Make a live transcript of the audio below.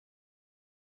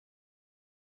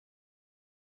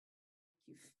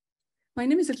My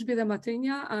name is Elżbieta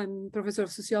Matynia. I'm professor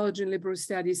of sociology and liberal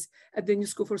studies at the New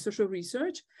School for Social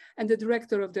Research and the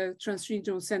director of the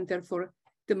Transregional Center for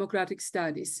Democratic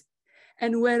Studies.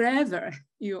 And wherever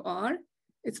you are,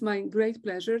 it's my great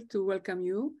pleasure to welcome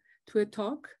you to a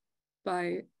talk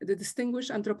by the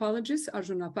distinguished anthropologist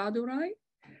Arjun Appadurai,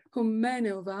 whom many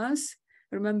of us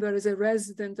remember as a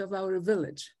resident of our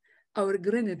village, our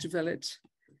Greenwich Village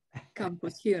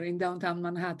campus here in downtown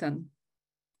Manhattan.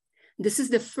 This is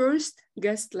the first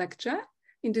guest lecture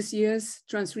in this year's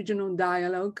Transregional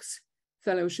Dialogues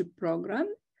Fellowship Program,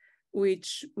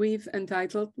 which we've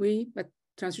entitled, we at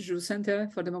Transregional Center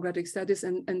for Democratic Studies,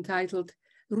 entitled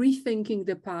Rethinking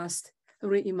the Past,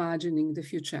 Reimagining the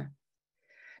Future.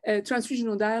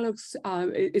 Transregional Dialogues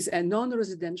is a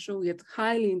non-residential yet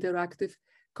highly interactive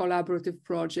collaborative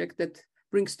project that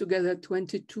brings together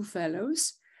 22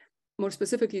 fellows, more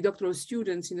specifically doctoral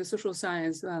students in the social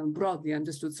science, broadly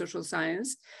understood social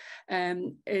science.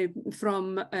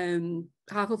 From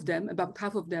half of them, about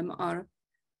half of them are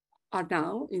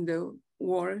now in the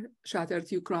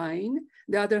war-shattered Ukraine.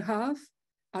 The other half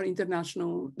are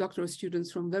international doctoral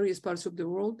students from various parts of the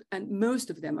world, and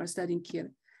most of them are studying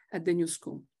here at the New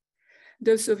School.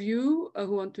 Those of you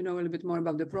who want to know a little bit more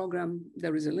about the program,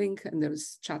 there is a link, and there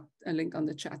is a link on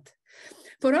the chat.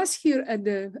 For us here at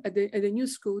the New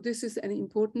School, this is an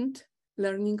important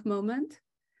learning moment.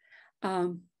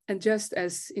 And just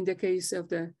as in the case of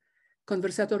the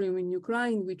Conversatorium in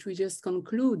Ukraine, which we just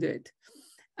concluded,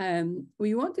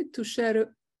 we wanted to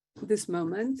share this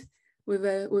moment with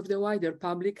the wider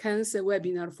public, hence a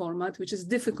webinar format, which is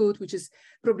difficult, which is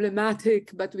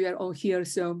problematic, but we are all here,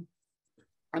 so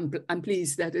I'm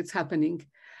pleased that it's happening.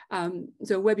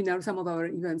 So webinar, some of our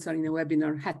events are in a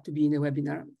webinar, had to be in a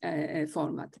webinar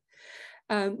format.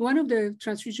 One of the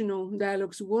Transregional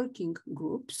Dialogues working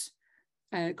groups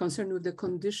concerned with the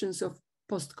conditions of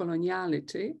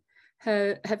post-coloniality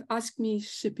have asked me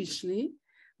sheepishly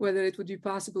whether it would be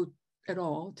possible at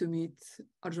all to meet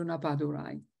Arjun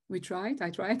Appadurai. I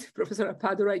tried. Professor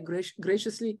Appadurai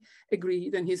graciously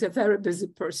agreed, and he's a very busy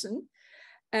person.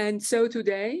 And so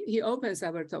today he opens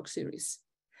our talk series.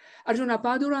 Arjun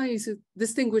Appadurai is a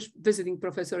distinguished visiting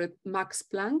professor at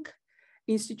Max-Planck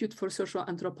Institute for Social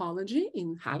Anthropology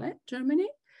in Halle, Germany.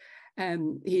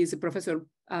 He is a professor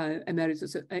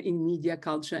emeritus in media,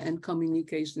 culture, and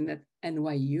communication at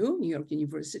NYU, New York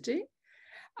University.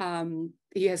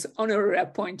 He has honorary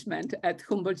appointment at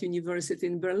Humboldt University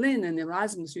in Berlin and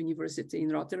Erasmus University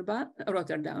in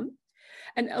Rotterdam.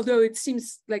 And although it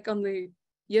seems like only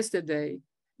yesterday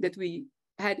that we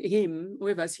had him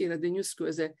with us here at the New School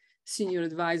as a senior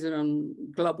advisor on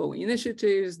global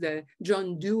initiatives, the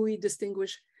John Dewey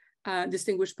distinguished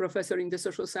professor in the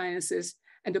social sciences,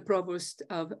 and the provost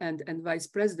of and vice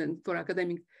president for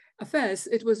academic affairs,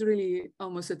 it was really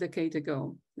almost a decade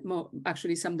ago,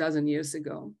 actually some dozen years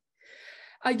ago.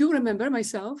 I do remember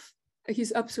myself,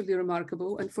 he's absolutely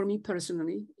remarkable, and for me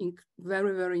personally,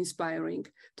 very, very inspiring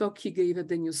talk he gave at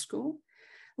the New School,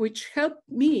 which helped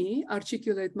me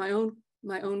articulate my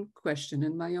own question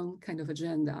and my own kind of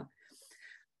agenda.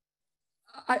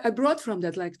 I brought from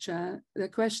that lecture the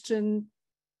question,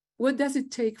 what does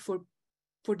it take for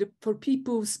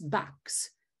people's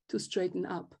backs to straighten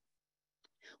up?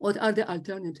 What are the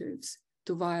alternatives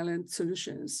to violent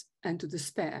solutions and to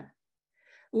despair?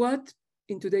 What,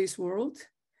 in today's world,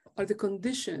 are the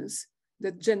conditions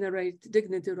that generate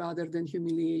dignity rather than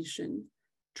humiliation,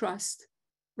 trust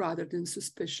rather than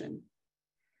suspicion?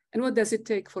 And what does it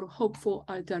take for hopeful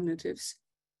alternatives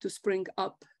to spring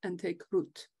up and take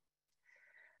root?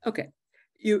 Okay,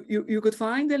 you could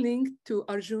find the link to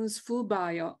Arjun's full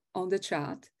bio on the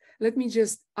chat. Let me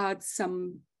just add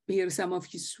some of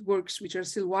his works, which are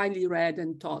still widely read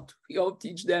and taught. We all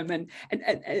teach them and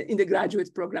in the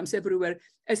graduate programs everywhere,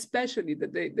 especially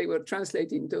that they were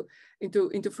translated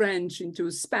into French, into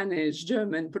Spanish,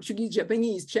 German, Portuguese,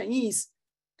 Japanese, Chinese,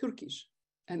 Turkish,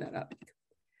 and Arabic.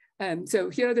 So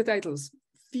here are the titles.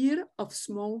 Fear of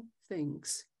Small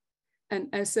Things, an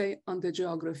essay on the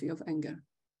geography of anger.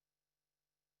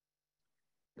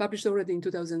 Published already in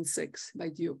 2006 by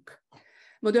Duke.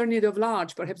 Modernity of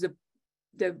Large, perhaps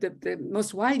the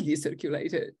most widely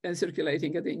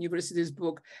circulating at the university's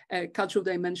book, Cultural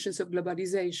Dimensions of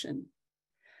Globalization.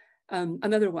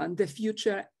 Another one, The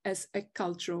Future as a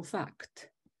Cultural Fact,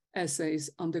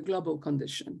 essays on the global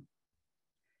condition.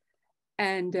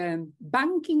 And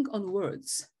Banking on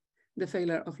Words, The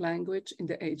Failure of Language in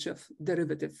the Age of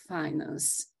Derivative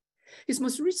Finance. His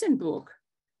most recent book,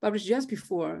 published just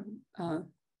before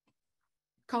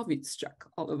COVID struck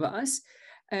all of us,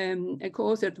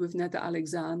 co-authored with Netta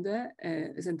Alexander,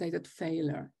 is entitled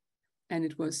Failure. And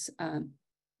it was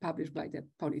published by the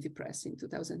Polity Press in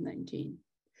 2019.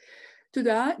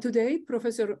 Today,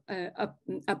 Professor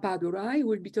Appadurai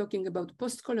will be talking about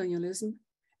postcolonialism,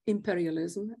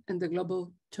 imperialism, and the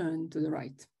global turn to the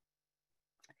right.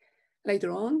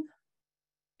 Later on,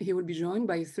 he will be joined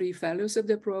by 3 fellows of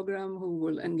the program who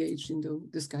will engage in the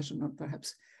discussion or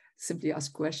perhaps simply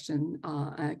ask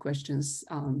questions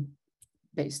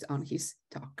based on his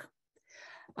talk.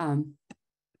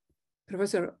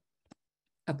 Professor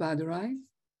Appadurai,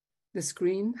 the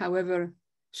screen, however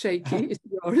shaky, is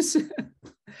yours.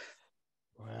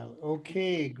 Well,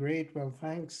 okay, great. Well,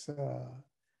 thanks,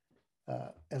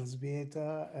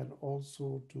 Elżbieta, and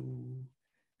also to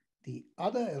the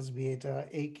other Elżbieta,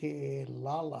 aka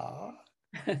Lala,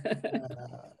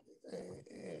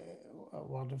 a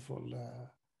wonderful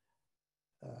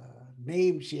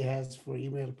name she has for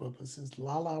email purposes.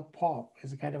 Lala Pop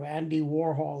is a kind of Andy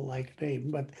Warhol-like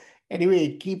name, but anyway,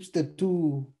 it keeps the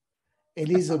two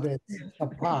Elizabeths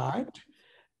apart.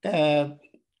 I'm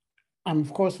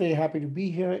of course very happy to be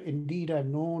here. Indeed, I've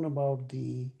known about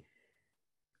the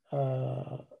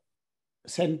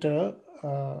Center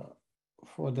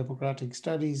for Democratic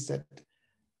Studies that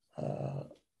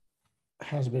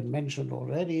has been mentioned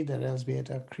already, that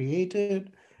Elżbieta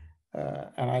created.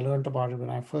 And I learned about it when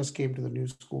I first came to the New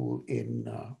School in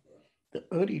the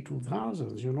early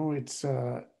 2000s. You know, it's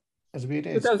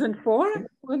Elżbieta. 2004?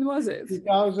 When was it?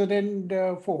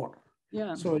 2004.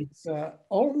 Yeah. So it's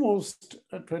almost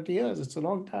 20 years. It's a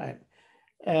long time.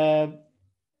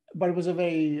 But it was a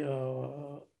very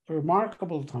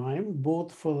remarkable time,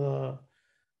 both for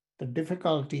the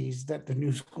difficulties that the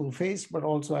New School faced, but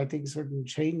also I think certain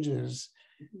changes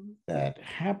that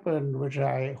happened, which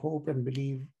I hope and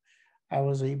believe I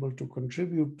was able to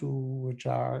contribute to, which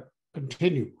are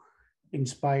continue in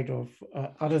spite of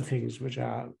other things which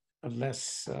are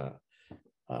less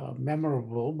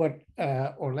memorable, but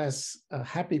or less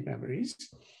happy memories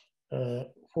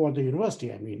for the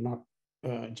university. I mean, not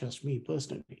just me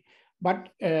personally, but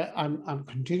I'm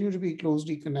continuing to be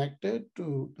closely connected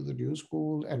to the New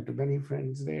School and to many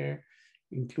friends there,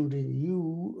 including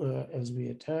you,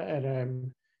 Elżbieta, and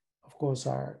I'm, of course,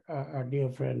 our dear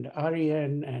friend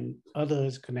Arjen and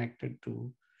others connected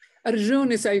to.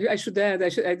 Arjun is, I should add, I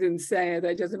didn't say it,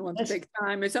 I just didn't want to take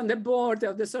time. It's on the board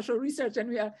of the social research, and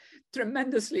we are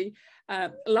tremendously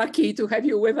lucky to have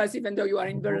you with us, even though you are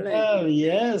in Berlin. Well,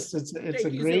 yes, it's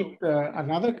a great,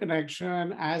 another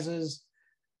connection, as is,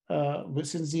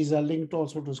 since these are linked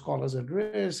also to Scholars at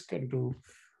Risk and to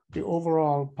the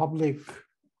overall public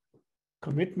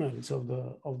commitments of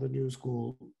the New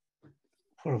School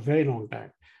for a very long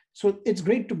time. So it's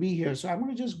great to be here. So I'm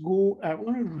going to just go, I'm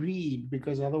going to read,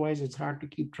 because otherwise it's hard to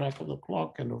keep track of the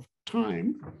clock and of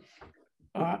time,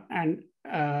 and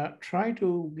try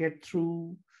to get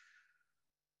through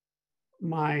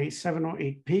my 7 or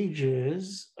 8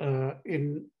 pages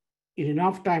in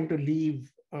enough time to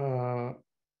leave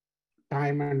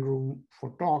time and room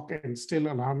for talk and still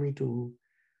allow me to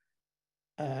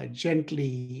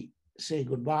gently say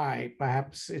goodbye,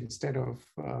 perhaps instead of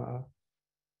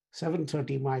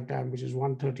 7:30 my time, which is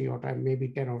 1:30 your time, maybe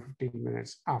 10 or 15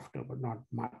 minutes after, but not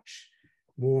much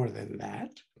more than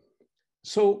that.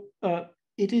 So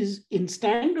it is in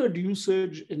standard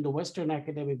usage in the Western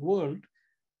academic world,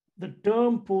 the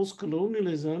term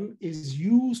post-colonialism is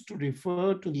used to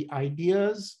refer to the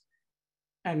ideas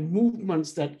and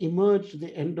movements that emerged at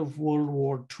the end of World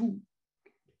War II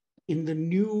in the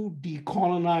new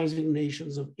decolonizing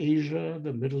nations of Asia,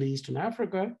 the Middle East, and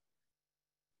Africa.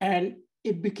 And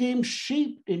it became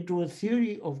shaped into a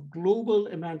theory of global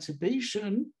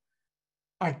emancipation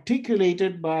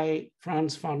articulated by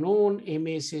Frantz Fanon,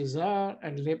 Aimé Césaire,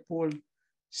 and Leopold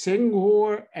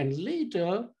Senghor, and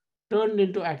later turned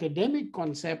into academic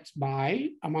concepts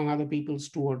by, among other people,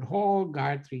 Stuart Hall,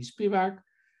 Gayatri Spivak,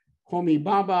 Homi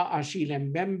Bhabha, Achille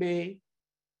Mbembe,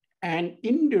 and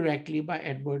indirectly by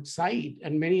Edward Said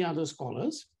and many other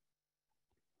scholars,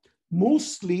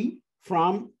 mostly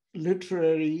from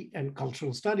literary and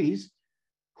cultural studies,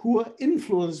 who were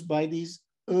influenced by these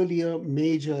earlier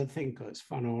major thinkers,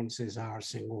 Fanon, Césaire,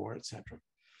 Senghor, etc.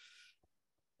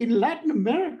 In Latin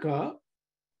America,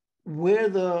 where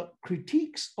the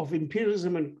critiques of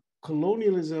imperialism and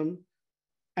colonialism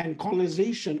and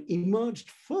colonization emerged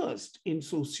first in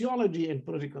sociology and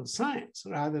political science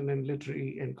rather than in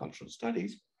literary and cultural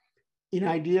studies, in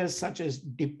ideas such as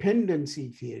dependency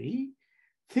theory,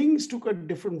 things took a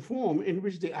different form in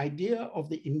which the idea of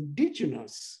the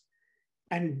indigenous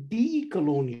and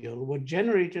decolonial were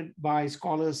generated by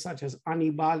scholars such as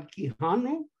Aníbal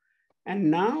Quijano, and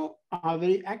now are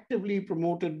very actively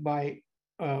promoted by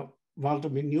Walter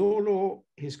Mignolo,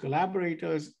 his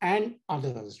collaborators, and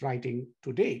others writing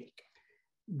today.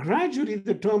 Gradually,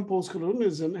 the term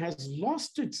postcolonialism has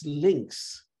lost its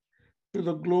links to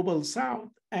the global South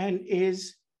and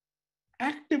is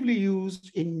actively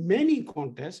used in many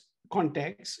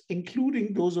contexts,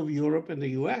 including those of Europe and the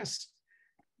US,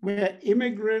 where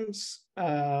immigrants,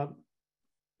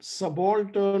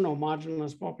 subaltern or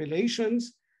marginalized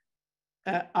populations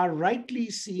are rightly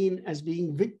seen as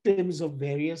being victims of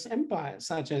various empires,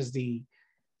 such as the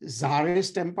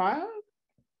Tsarist Empire,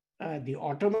 the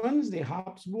Ottomans, the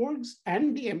Habsburgs,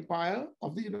 and the Empire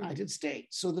of the United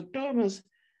States. So the term has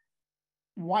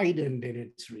widened in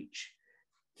its reach.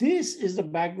 This is the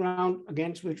background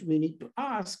against which we need to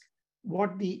ask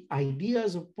what the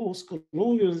ideas of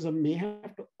post-colonialism may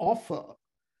have to offer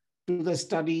to the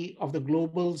study of the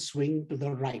global swing to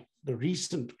the right, the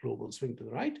recent global swing to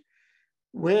the right,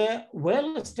 where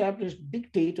well-established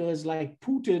dictators like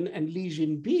Putin and Xi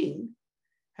Jinping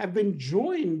have been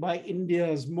joined by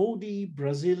India's Modi,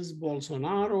 Brazil's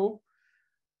Bolsonaro,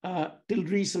 till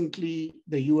recently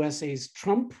the USA's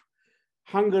Trump,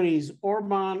 Hungary's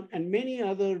Orban, and many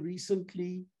other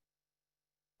recently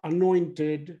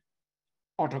anointed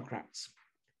autocrats.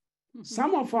 Mm-hmm.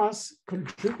 Some of us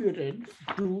contributed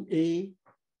to a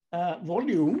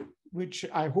volume, which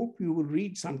I hope you will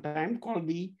read sometime, called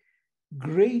The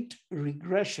Great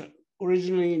Regression,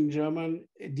 originally in German,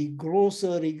 Die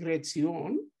Große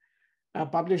Regression,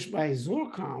 published by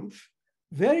Suhrkamp,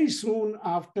 very soon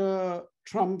after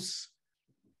Trump's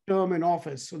term in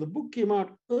office. So the book came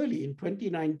out early in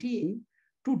 2019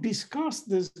 to discuss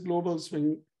this global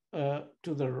swing to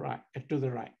the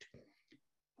right.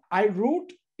 I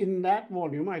wrote in that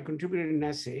volume, I contributed an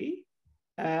essay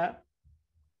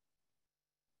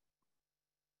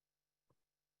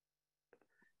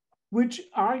which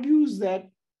argues that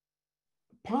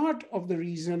part of the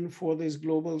reason for this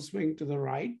global swing to the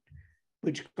right,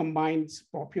 which combines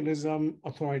populism,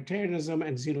 authoritarianism,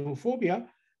 and xenophobia,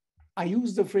 I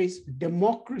use the phrase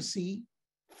democracy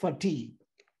fatigue.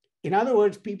 In other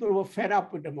words, people were fed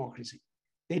up with democracy.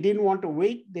 They didn't want to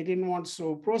wait. They didn't want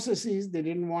slow processes. They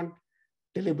didn't want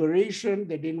deliberation.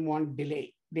 They didn't want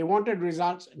delay. They wanted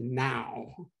results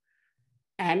now.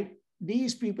 And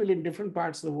these people in different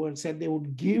parts of the world said they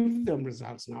would give them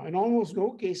results now. In almost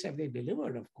no case have they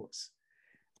delivered, of course.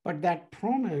 But that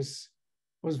promise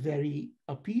was very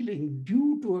appealing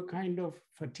due to a kind of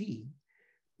fatigue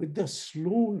with the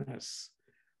slowness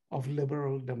of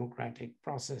liberal democratic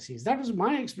processes. That was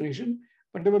my explanation,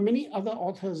 but there were many other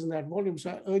authors in that volume,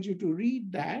 so I urge you to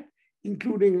read that,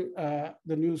 including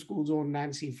the New School's own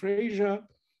Nancy Fraser,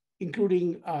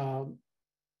 including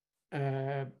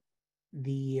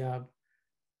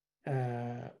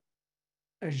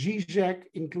Zizek,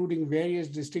 including various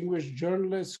distinguished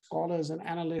journalists, scholars, and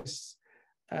analysts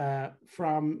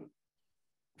from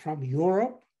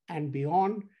Europe and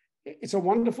beyond. It's a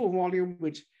wonderful volume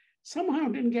which somehow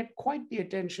didn't get quite the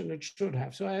attention it should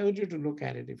have. So I urge you to look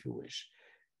at it if you wish.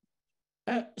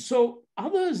 So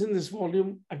others in this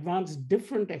volume advance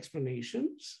different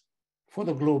explanations for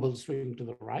the global swing to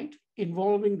the right,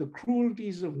 involving the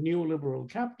cruelties of neoliberal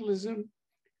capitalism,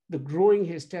 the growing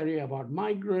hysteria about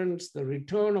migrants, the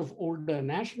return of older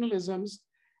nationalisms,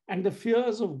 and the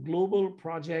fears of global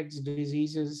projects,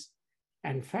 diseases,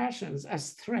 and fashions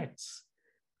as threats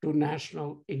to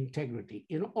national integrity.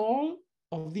 In all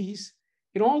these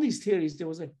theories, there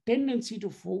was a tendency to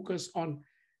focus on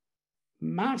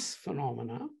mass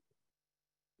phenomena,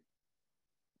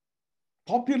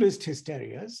 populist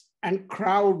hysterias, and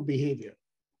crowd behavior.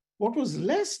 What was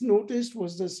less noticed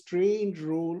was the strange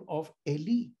role of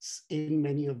elites in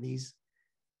many of these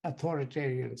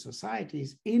authoritarian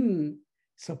societies in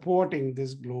supporting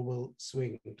this global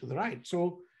swing to the right.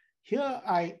 So here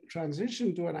I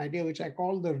transition to an idea which I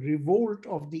call the revolt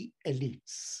of the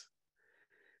elites.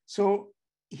 So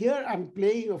here I'm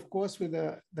playing, of course, with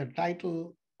the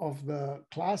title of the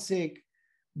classic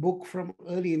book from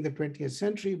early in the 20th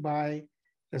century by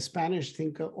the Spanish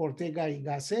thinker Ortega y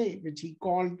Gasset, which he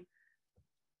called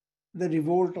the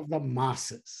revolt of the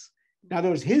masses. In other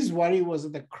words, his worry was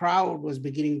that the crowd was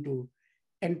beginning to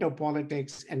enter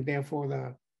politics, and therefore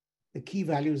the key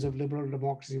values of liberal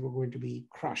democracy were going to be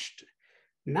crushed.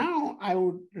 Now I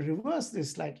would reverse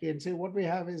this slightly and say what we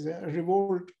have is a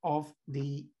revolt of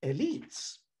the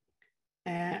elites.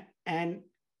 And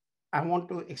I want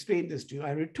to explain this to you.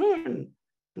 I return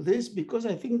to this because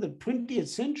I think the 20th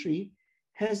century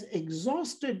has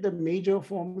exhausted the major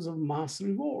forms of mass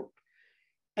revolt,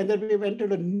 and that we have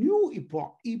entered a new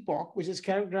epoch, which is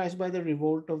characterized by the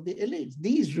revolt of the elites.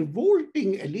 These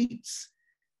revolting elites,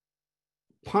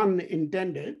 pun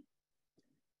intended,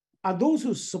 are those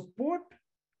who support,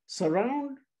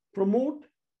 surround, promote,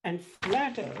 and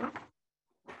flatter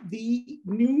the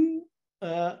new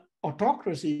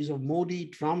autocracies of Modi,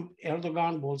 Trump,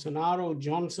 Erdogan, Bolsonaro,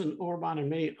 Johnson, Orban, and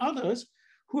many others,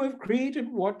 who have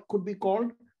created what could be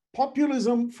called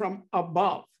populism from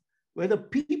above, where the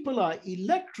people are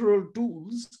electoral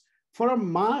tools for a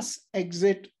mass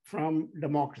exit from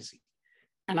democracy.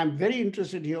 And I'm very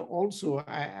interested here also,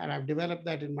 and I've developed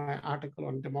that in my article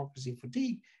on democracy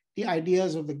fatigue, the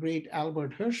ideas of the great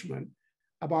Albert Hirschman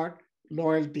about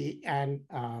loyalty and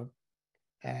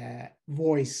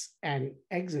voice and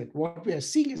exit. What we are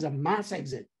seeing is a mass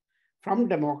exit from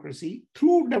democracy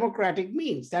through democratic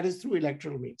means, that is through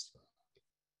electoral means.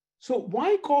 So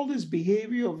why call this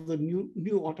behavior of the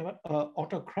new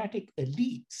autocratic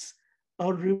elites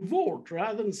a revolt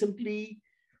rather than simply,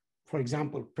 for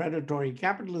example, predatory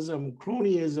capitalism,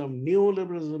 cronyism,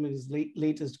 neoliberalism in its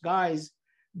latest guise,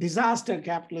 disaster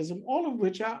capitalism, all of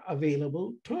which are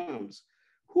available terms?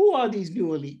 Who are these new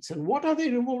elites and what are they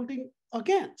revolting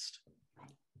against?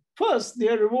 First, they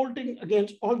are revolting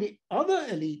against all the other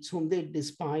elites whom they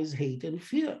despise, hate, and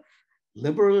fear.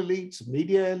 Liberal elites,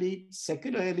 media elites,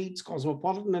 secular elites,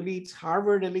 cosmopolitan elites,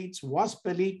 Harvard elites, WASP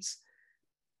elites,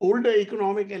 older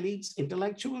economic elites,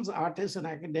 intellectuals, artists, and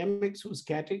academics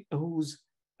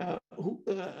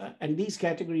and these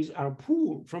categories are a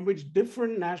pool from which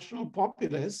different national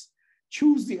populists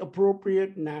choose the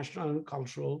appropriate national and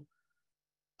cultural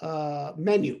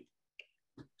menu.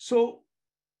 So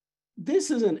this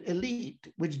is an elite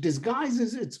which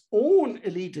disguises its own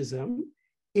elitism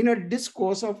in a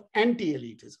discourse of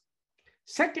anti-elitism.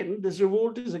 Second, this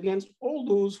revolt is against all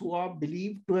those who are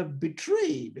believed to have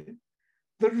betrayed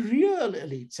the real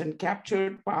elites and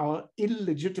captured power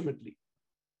illegitimately.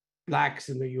 Blacks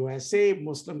in the USA,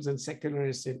 Muslims and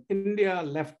secularists in India,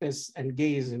 leftists and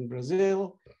gays in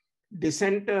Brazil,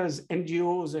 dissenters,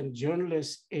 NGOs and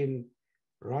journalists in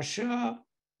Russia,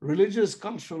 religious,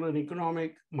 cultural, and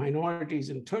economic minorities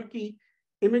in Turkey,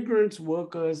 immigrants,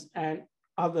 workers, and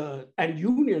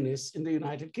unionists in the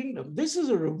United Kingdom. This is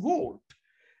a revolt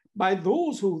by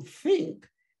those who think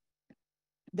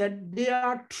that they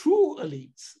are true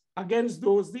elites against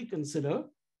those they consider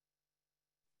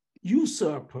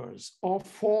usurpers or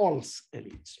false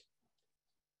elites.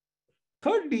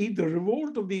 Thirdly, the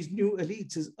revolt of these new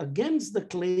elites is against the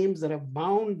claims that have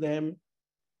bound them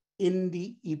in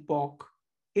the epoch,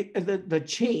 the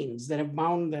chains that have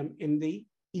bound them in the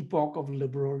epoch of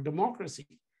liberal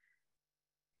democracy.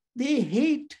 They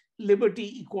hate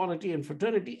liberty, equality, and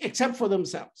fraternity, except for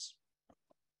themselves.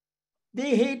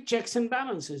 They hate checks and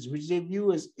balances, which they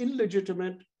view as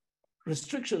illegitimate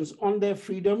restrictions on their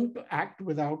freedom to act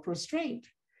without restraint.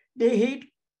 They hate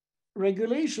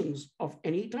regulations of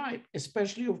any type,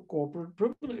 especially of corporate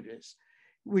privileges,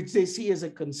 which they see as a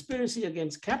conspiracy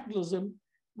against capitalism,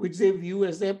 which they view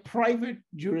as their private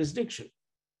jurisdiction.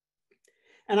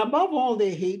 And above all,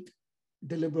 they hate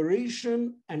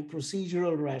deliberation and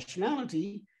procedural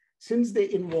rationality, since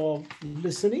they involve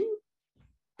listening,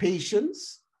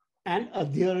 patience, and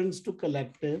adherence to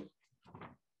collective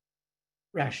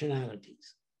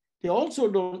rationalities. They also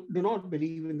do not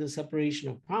believe in the separation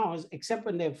of powers, except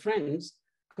when their friends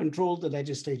control the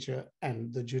legislature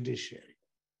and the judiciary.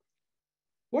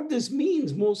 What this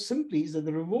means, most simply, is that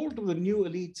the revolt of the new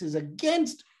elites is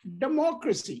against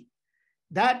democracy.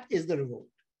 That is the revolt.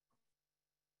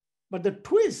 But the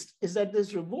twist is that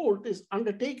this revolt is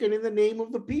undertaken in the name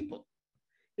of the people.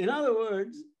 In other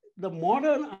words, the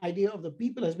modern idea of the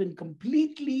people has been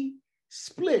completely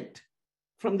split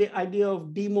from the idea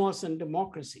of demos and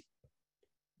democracy.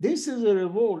 This is a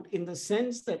revolt in the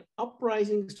sense that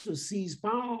uprisings to seize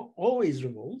power always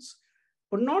revolts,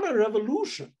 but not a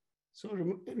revolution.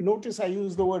 So notice I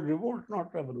use the word revolt,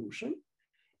 not revolution,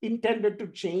 intended to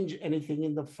change anything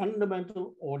in the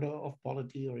fundamental order of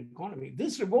polity or economy.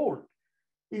 This revolt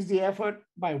is the effort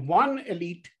by one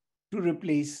elite to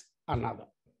replace another.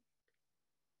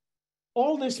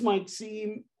 All this might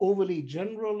seem overly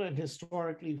general and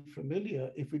historically familiar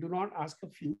if we do not ask a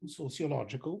few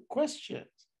sociological questions.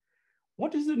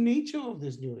 What is the nature of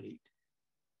this new elite?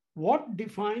 What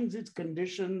defines its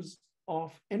conditions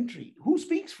of entry? Who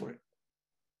speaks for it?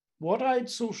 What are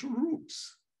its social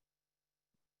roots?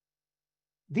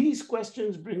 These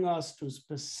questions bring us to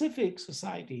specific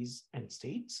societies and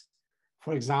states,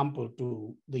 for example,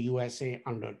 to the USA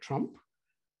under Trump,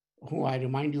 who I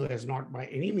remind you has not by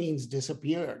any means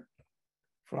disappeared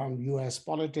from US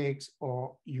politics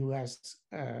or US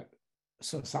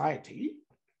society.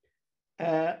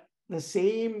 The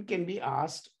same can be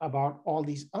asked about all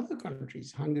these other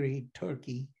countries, Hungary,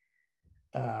 Turkey,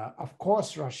 of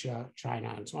course, Russia,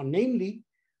 China, and so on. Namely,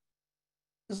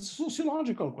 It's a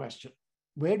sociological question.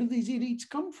 Where do these elites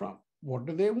come from? What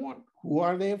do they want? Who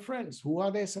are their friends? Who are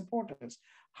their supporters?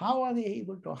 How are they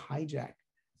able to hijack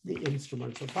the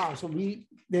instruments of power? So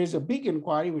there's a big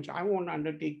inquiry, which I won't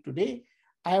undertake today.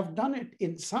 I have done it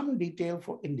in some detail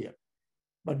for India,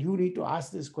 but you need to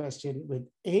ask this question with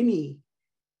any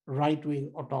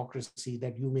right-wing autocracy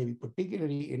that you may be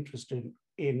particularly interested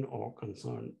in or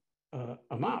concerned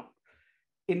about.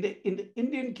 In the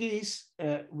Indian case,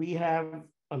 we have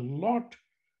a lot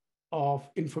of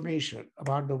information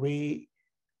about the way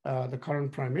the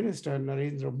current Prime Minister,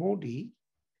 Narendra Modi,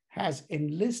 has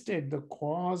enlisted the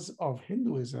cause of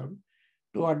Hinduism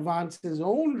to advance his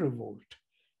own revolt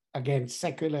against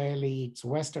secular elites,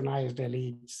 westernized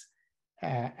elites,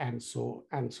 and so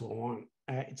on.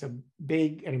 It's a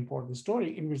big and important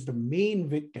story in which the main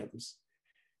victims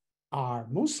are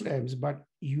Muslims, but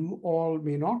you all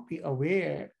may not be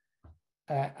aware,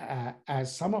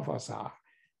 as some of us are,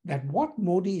 that what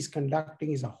Modi is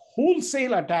conducting is a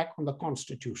wholesale attack on the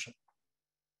Constitution,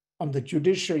 on the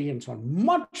judiciary and so on,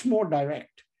 much more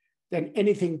direct than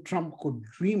anything Trump could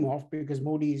dream of, because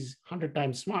Modi is 100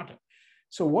 times smarter.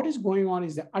 So what is going on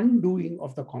is the undoing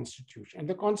of the Constitution. And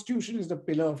the Constitution is the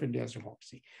pillar of India's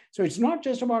democracy. So it's not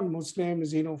just about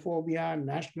Muslims, xenophobia,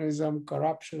 nationalism,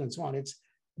 corruption, and so on. It's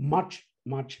much,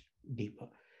 much deeper.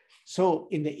 So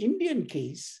in the Indian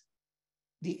case,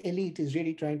 the elite is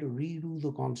really trying to redo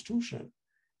the Constitution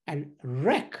and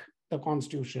wreck the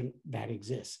Constitution that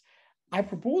exists. I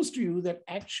propose to you that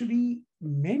actually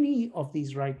many of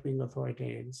these right-wing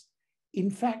authoritarians,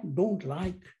 in fact, don't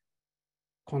like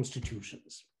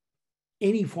constitutions,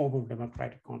 any form of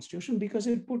democratic constitution, because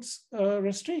it puts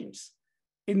restraints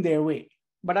in their way.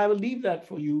 But I will leave that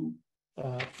for you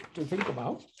to think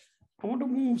about. I want to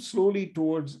move slowly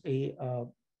towards a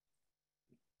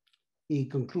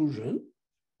conclusion,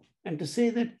 and to say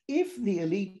that if the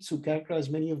elites who characterize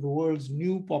many of the world's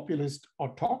new populist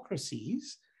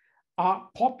autocracies are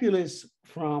populists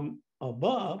from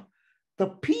above, the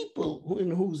people in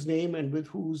whose name and with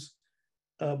whose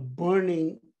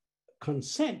burning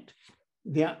consent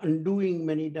they are undoing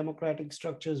many democratic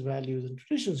structures, values, and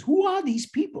traditions. Who are these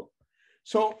people?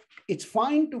 So it's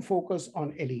fine to focus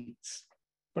on elites,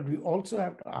 but we also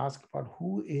have to ask about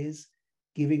who is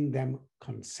giving them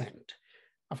consent.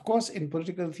 Of course, in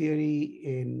political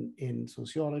theory, in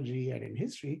sociology, and in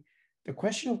history, the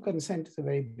question of consent is a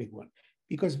very big one,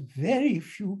 because very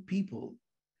few people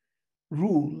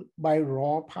rule by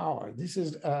raw power. This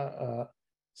is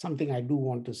something I do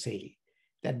want to say,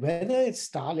 that whether it's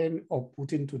Stalin or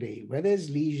Putin today, whether it's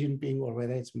Xi Jinping or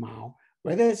whether it's Mao,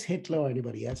 whether it's Hitler or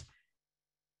anybody else,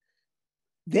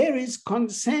 there is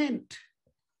consent.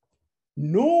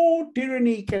 No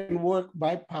tyranny can work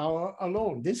by power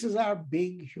alone. This is our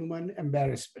big human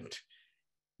embarrassment.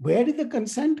 Where did the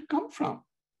consent come from?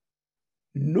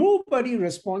 Nobody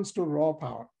responds to raw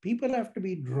power. People have to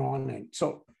be drawn in.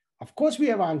 So, of course, we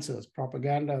have answers,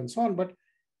 propaganda and so on, but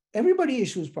everybody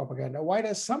issues propaganda. Why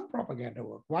does some propaganda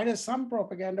work? Why does some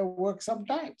propaganda work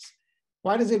sometimes?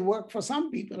 Why does it work for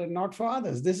some people and not for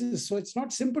others? So it's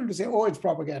not simple to say, oh, it's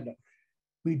propaganda.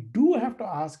 We do have to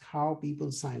ask how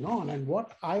people sign on. And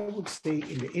what I would say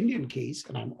in the Indian case,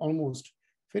 and I'm almost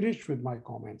finished with my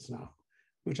comments now,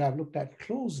 which I've looked at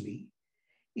closely,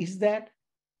 is that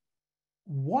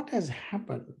what has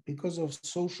happened because of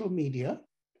social media,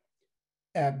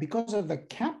 because of the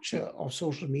capture of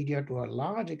social media to a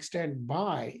large extent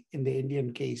by, in the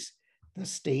Indian case, the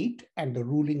state and the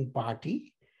ruling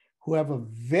party, who have a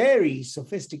very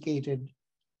sophisticated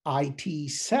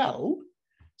IT cell,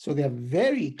 so they're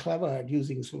very clever at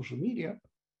using social media,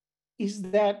 is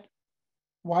that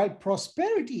while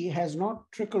prosperity has not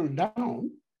trickled down,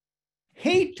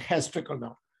 hate has trickled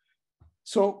down.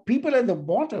 So people at the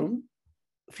bottom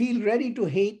feel ready to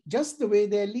hate just the way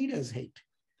their leaders hate.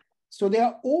 So they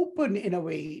are open in a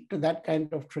way to that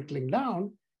kind of trickling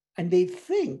down. And they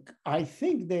think, I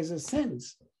think there's a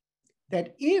sense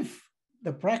that if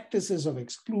the practices of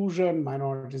exclusion,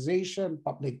 minoritization,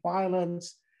 public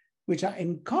violence, which are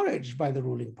encouraged by the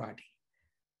ruling party,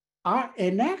 are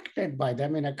enacted by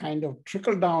them in a kind of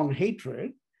trickle-down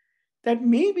hatred, that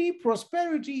maybe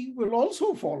prosperity will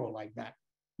also follow like that.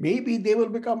 Maybe they will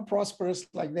become prosperous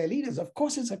like their leaders. Of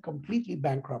course, it's a completely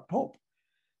bankrupt hope,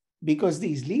 because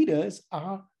these leaders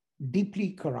are deeply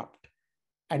corrupt.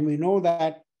 And we know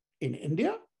that in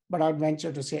India, but I'd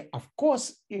venture to say, of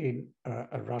course, in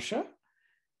Russia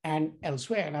and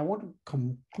elsewhere. And I want to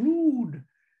conclude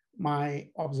my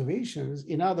observations,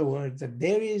 in other words, that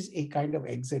there is a kind of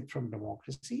exit from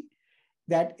democracy,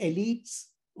 that elites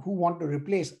who want to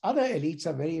replace other elites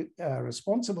are very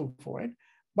responsible for it,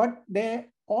 but their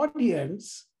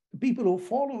audience, the people who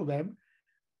follow them,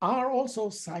 are also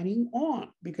signing on,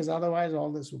 because otherwise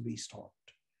all this would be stopped.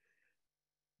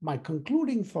 My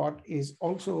concluding thought is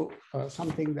also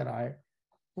something that I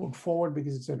put forward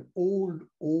because it's an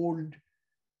old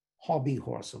hobby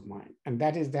horse of mine. And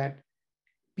that is that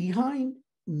behind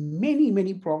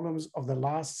many problems of the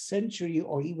last century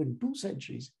or even 2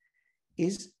 centuries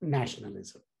is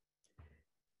nationalism.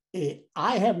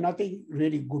 I have nothing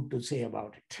really good to say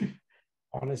about it,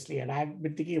 honestly, and I've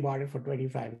been thinking about it for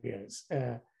 25 years.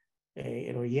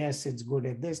 Yes, it's good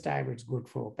at this time, it's good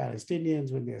for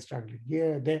Palestinians when they're struggling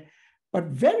here, there, but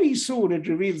very soon it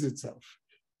reveals itself.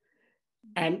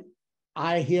 And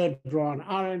I hear Ron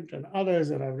Arendt and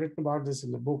others, and I've written about this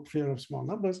in the book, Fear of Small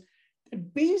Numbers,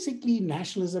 that basically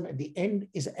nationalism at the end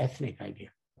is an ethnic idea.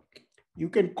 You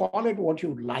can call it what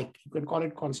you like. You can call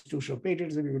it constitutional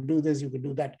patriotism. You can do this, you can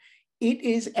do that. It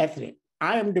is ethnic.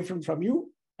 I am different from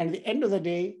you. And at the end of the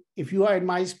day, if you are in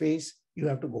my space, you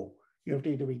have to go. You have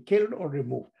to either be killed or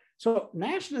removed. So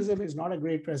nationalism is not a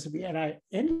great recipe. And I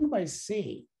end by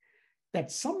saying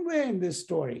that somewhere in this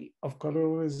story of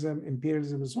colonialism,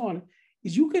 imperialism, and so on,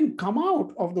 is you can come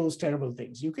out of those terrible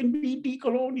things. You can be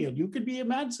decolonial, you can be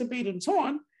emancipated and so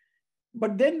on,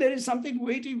 but then there is something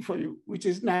waiting for you, which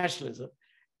is nationalism.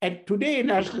 And today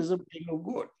nationalism may look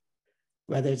good,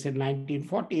 whether it's in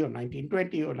 1940 or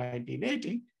 1920 or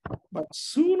 1980, but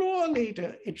sooner or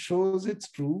later it shows its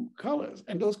true colors,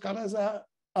 and those colors are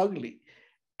ugly.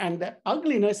 And the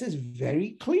ugliness is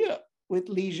very clear with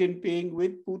Xi Jinping,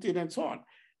 with Putin, and so on.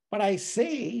 But I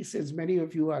say, since many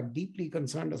of you are deeply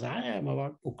concerned as I am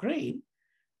about Ukraine,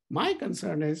 my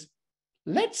concern is,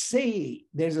 let's say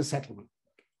there's a settlement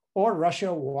or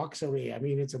Russia walks away. I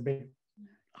mean, it's a bit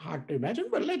hard to imagine,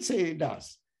 but let's say it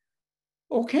does.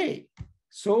 Okay,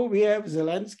 so we have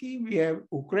Zelensky, we have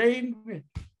Ukraine.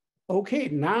 Okay,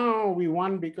 now we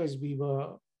won because we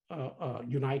were a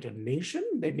united nation,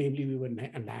 namely we were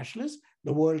a nationalist.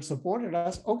 The world supported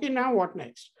us. Okay, now what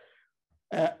next?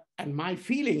 And my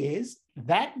feeling is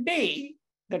that day,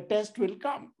 the test will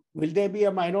come. Will there be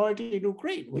a minority in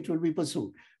Ukraine, which will be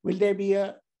pursued? Will there be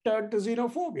a turn to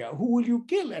xenophobia? Who will you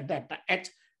kill at that time? At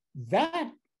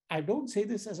that, I don't say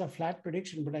this as a flat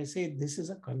prediction, but I say this is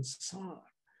a concern.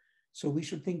 So we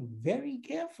should think very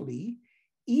carefully,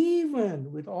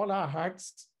 even with all our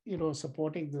hearts,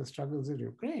 supporting the struggles in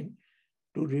Ukraine,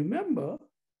 to remember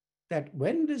that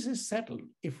when this is settled,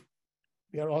 if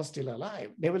we are all still alive,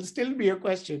 there will still be a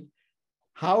question,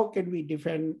 how can we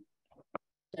defend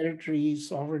territory,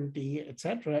 sovereignty,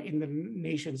 etc., in the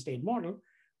nation-state model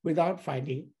without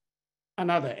finding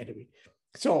another enemy?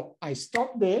 So I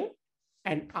stop there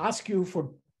and ask you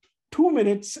for 2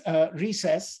 minutes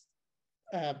recess,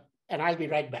 and I'll be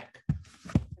right back.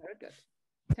 Very good.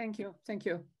 Thank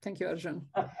you, Arjun.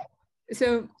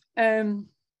 So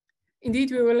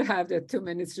indeed, we will have the 2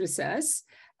 minutes recess.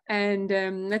 And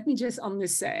let me just only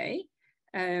say,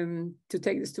 to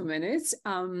take this 2 minutes,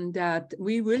 that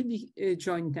we will be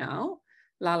joined now.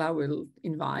 Lala will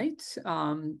invite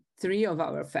 3 of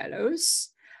our fellows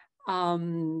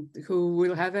who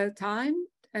will have a time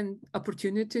and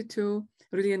opportunity to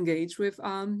really engage with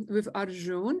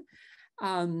Arjun.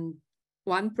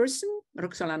 One person,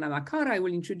 Roxolana Makar, I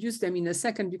will introduce them in a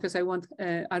second because I want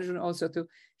Arjun also to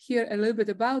hear a little bit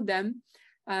about them,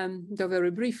 though very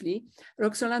briefly.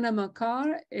 Roxolana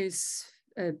Makar is,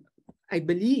 I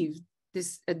believe,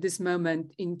 at this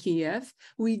moment in Kiev.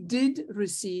 We did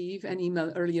receive an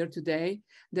email earlier today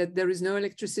that there is no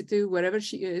electricity wherever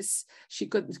she is. She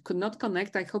could not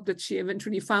connect. I hope that she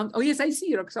eventually found. Oh yes, I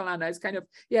see Roxolana. It's kind of,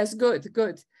 yes, good.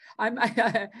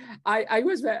 I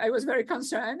was very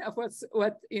concerned of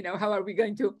how are we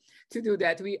going to do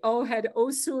that. We all had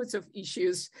all sorts of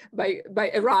issues by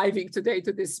arriving today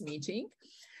to this meeting.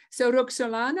 So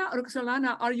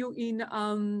Roxolana, are you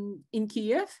in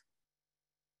Kiev?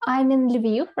 I'm in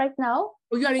Lviv right now.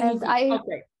 Oh, you are in Lviv.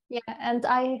 Okay. Yeah, and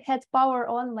I had power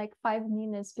on like 5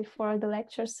 minutes before the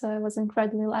lecture, so I was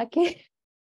incredibly lucky.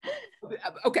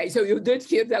 Okay, so you did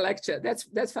hear the lecture.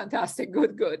 That's fantastic.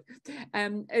 Good.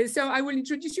 So I will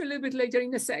introduce you a little bit later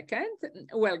in a second.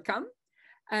 Welcome.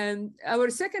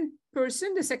 Our second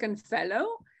person, the second fellow,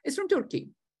 is from Turkey,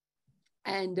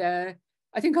 and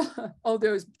I think all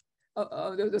those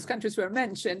countries were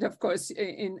mentioned, of course,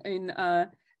 in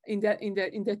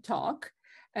the talk.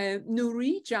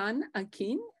 Nuri Can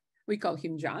Akin, we call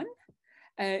him Can,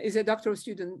 is a doctoral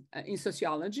student in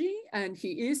sociology, and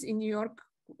he is in New York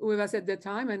with us at the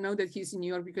time. I know that he's in New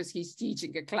York because he's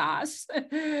teaching a class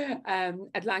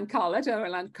at Land College.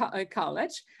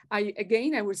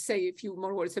 I will say a few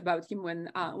more words about him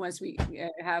once we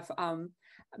have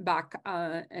back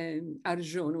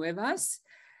Arjun with us.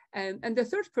 And the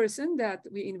third person that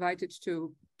we invited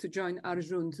to join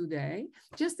Arjun today,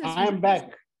 just as I'm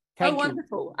back. Thank you.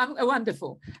 Wonderful,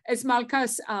 wonderful. It's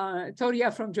Malkas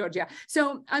Toria from Georgia.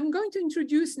 So I'm going to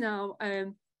introduce now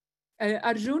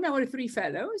Arjun, our three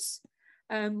fellows.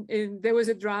 There was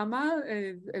a drama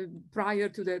prior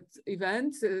to that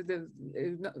event.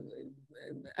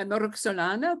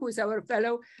 Roxolana, who is our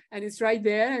fellow, and it's right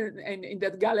there and in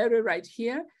that gallery right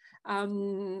here,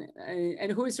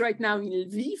 and who is right now in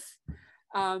Lviv,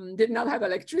 did not have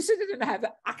electricity, didn't have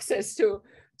access to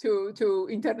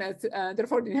internet,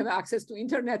 therefore didn't have access to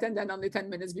internet. And then only 10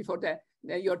 minutes before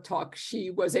your talk, she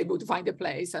was able to find a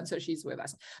place, and so she's with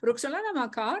us. Roxolana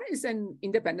Makar is an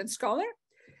independent scholar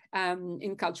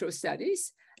in cultural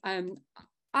studies.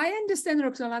 I understand,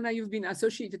 Roxolana, you've been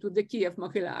associated with the Kiev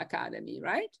Mohyla Academy,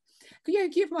 right?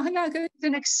 Kiev Mohyla Academy is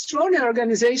an extraordinary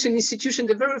organization, institution,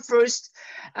 the very first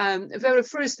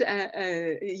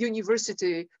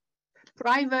university,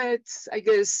 private, I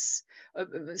guess,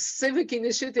 civic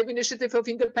initiative of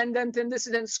independent and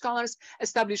dissident scholars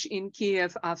established in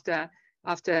Kiev after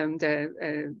the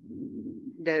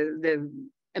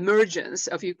emergence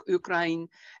of Ukraine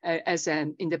as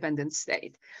an independent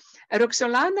state.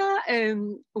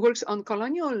 Roxolana works on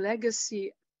colonial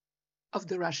legacy of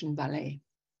the Russian ballet.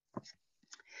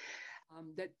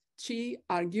 That she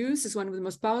argues is one of the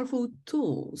most powerful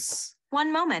tools.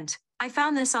 One moment, I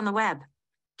found this on the web.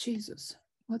 Jesus,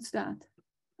 what's that?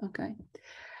 Okay.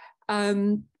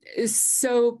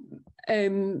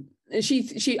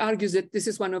 She argues that this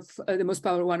is one of the most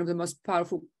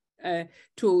powerful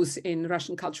tools in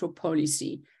Russian cultural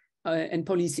policy and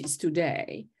policies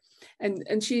today.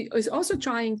 And she is also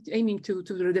aiming to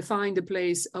redefine the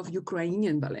place of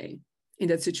Ukrainian ballet in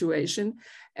that situation,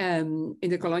 in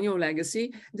the colonial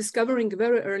legacy, discovering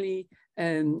very early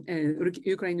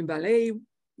Ukrainian ballet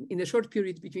in the short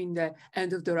period between the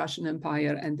end of the Russian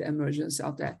Empire and the emergence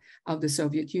of the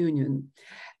Soviet Union.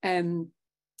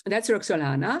 That's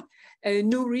Roxolana.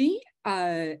 Nuri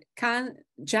Can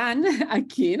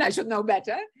Akin, I should know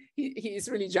better. He is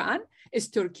really Can, is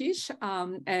Turkish.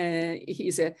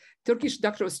 He's a Turkish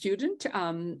doctoral student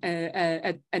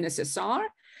at NSSR,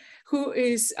 who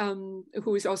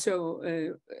also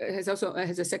has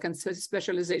a second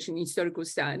specialization in historical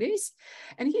studies,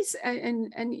 and his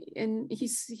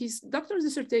doctoral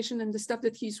dissertation and the stuff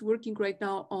that he's working right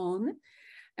now on,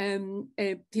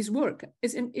 his work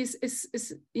is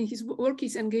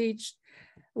engaged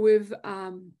with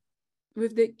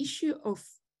the issue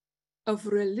of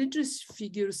religious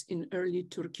figures in early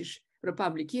Turkish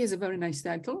Republic. He has a very nice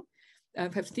title. I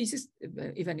have thesis,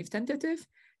 even if tentative.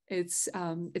 It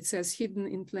says "Hidden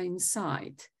in Plain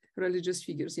Sight: Religious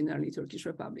Figures in Early Turkish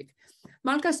Republic."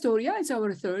 Malkas Toria is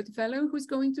our third fellow who's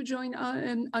going to join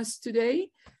us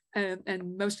today,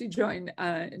 and mostly join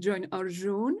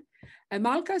Arjun.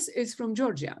 Malkas is from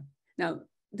Georgia. Now,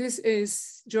 this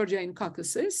is Georgia in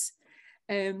Caucasus.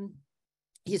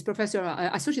 He's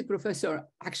associate professor,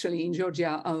 actually, in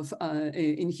Georgia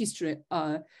in history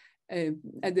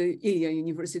at the Ilya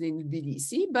University in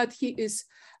Tbilisi, but he is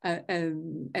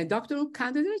a doctoral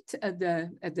candidate at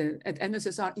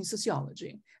NSSR in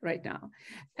sociology right now,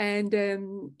 and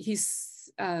he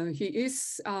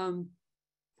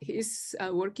is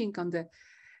working on the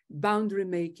boundary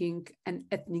making and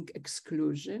ethnic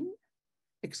inclusion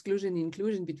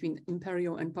between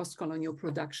imperial and post-colonial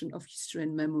production of history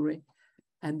and memory,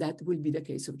 and that will be the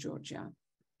case of Georgia,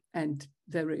 and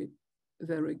very,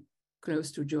 very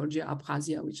close to Georgia,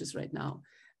 Abkhazia, which is right now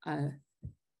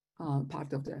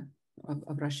part of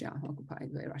Russia,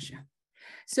 occupied by Russia.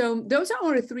 So those are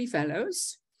our three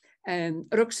fellows,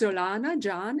 Roxolana,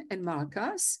 Jan, and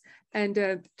Malkas. And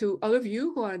to all of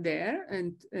you who are there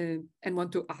and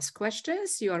want to ask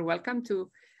questions, you are welcome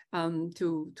to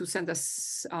send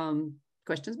us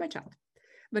questions by chat.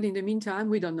 But in the meantime,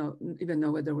 we don't even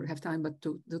know whether we'll have time, but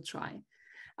to try.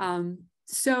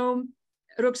 So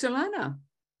Roxolana,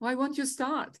 why won't you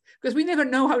start? Because we never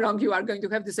know how long you are going to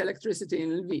have this electricity in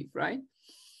Lviv, right?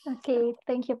 Okay,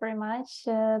 thank you very much.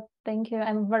 Thank you.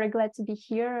 I'm very glad to be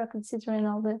here, considering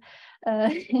all the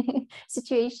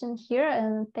situation here.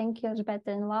 And thank you, Elzbieta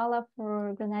and Lala, for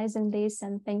organizing this.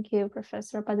 And thank you,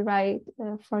 Professor Appadurai,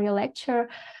 for your lecture.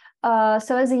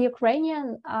 So as a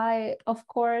Ukrainian, I, of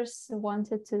course,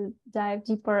 wanted to dive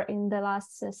deeper in the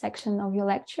last section of your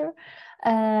lecture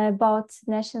about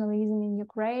nationalism in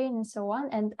Ukraine and so on.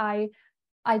 And I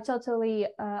totally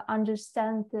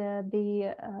understand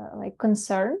the like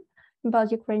concern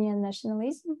about Ukrainian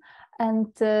nationalism.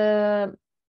 And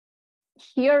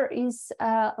here is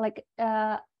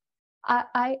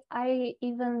I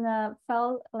even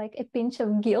felt like a pinch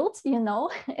of guilt, you know,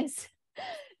 as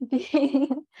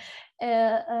being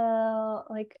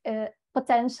like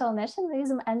potential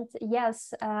nationalism. And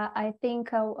yes, I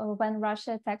think when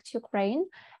Russia attacked Ukraine,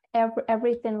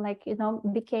 everything, like, you know,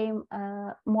 became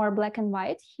more black and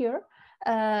white here.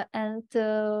 And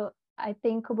I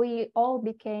think we all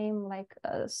became like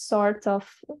a sort of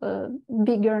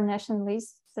bigger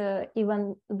nationalists,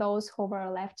 even those who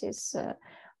were leftists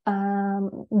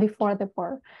before the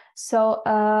war. So,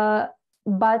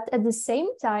 but at the same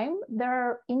time, there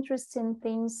are interesting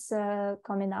things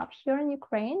coming up here in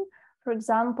Ukraine. For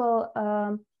example,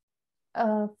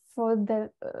 for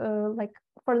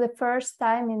the first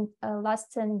time in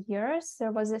last 10 years,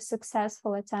 there was a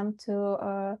successful attempt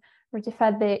to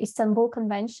ratify the Istanbul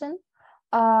Convention.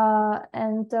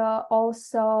 And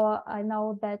also, I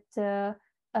know that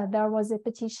there was a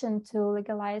petition to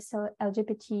legalize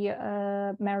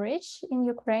LGBT marriage in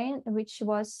Ukraine, which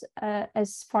was,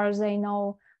 as far as I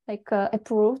know, like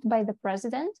approved by the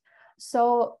president.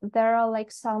 So there are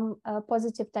like some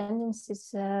positive tendencies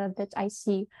that I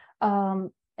see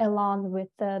along with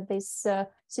this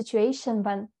situation,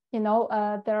 when, you know,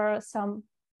 there are some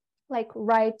like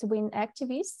right-wing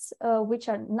activists, which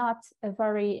are not a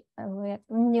very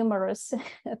numerous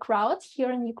crowd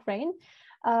here in Ukraine,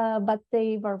 but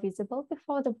they were visible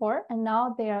before the war, and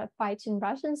now they are fighting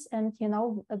Russians, and, you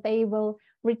know, they will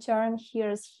return here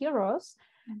as heroes.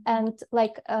 And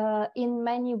like in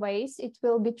many ways it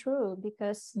will be true,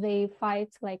 because they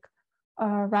fight like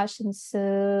Russians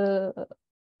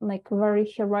like very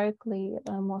heroically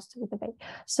most of the way.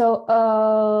 So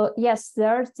yes,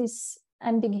 there's this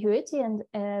ambiguity, and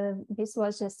this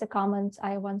was just a comment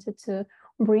I wanted to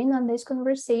bring on this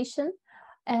conversation.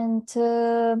 And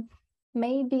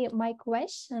maybe my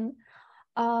question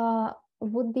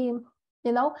would be,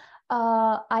 you know,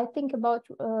 I think about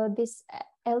this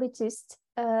elitist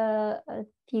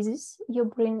thesis you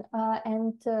bring,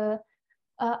 and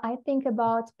I think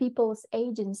about people's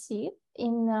agency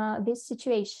in this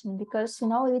situation, because, you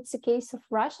know, it's a case of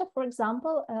Russia, for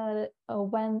example,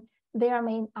 when their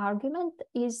main argument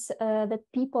is that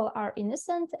people are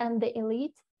innocent and the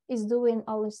elite is doing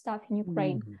all the stuff in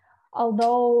Ukraine.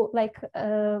 Although, like,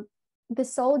 the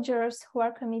soldiers who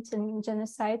are committing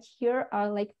genocide here are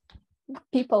like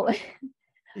people.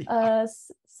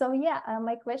 So yeah,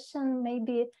 my question may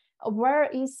be, where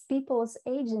is people's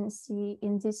agency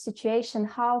in this situation?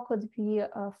 How could we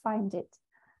find it?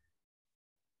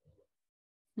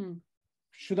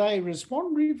 Should I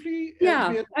respond briefly?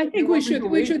 Yeah, I think we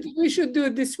should do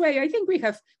it this way. I think we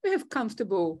have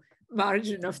comfortable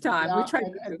margin of time. Yeah,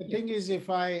 and the thing is, if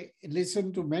I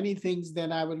listen to many things,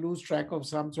 then I will lose track of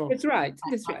some. So that's right.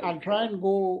 That's right. I'll try and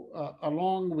go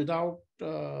along without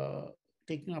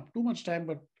taking up too much time,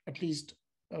 but at least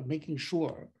making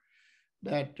sure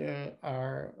that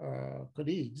our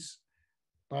colleagues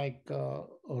like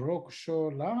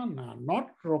Roxolana, not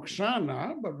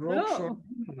Roxana, but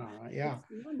Roxolana, yeah.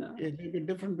 It may be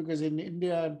different because in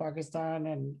India and Pakistan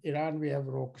and Iran, we have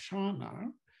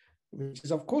Roxana, which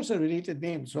is of course a related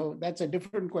name. So that's a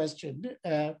different question.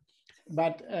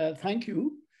 But thank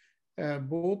you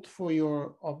both for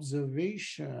your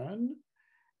observation.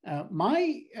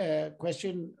 My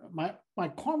question, my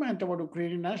comment about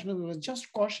Ukrainian nationalism was just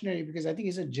cautionary, because I think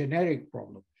it's a generic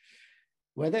problem.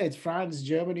 Whether it's France,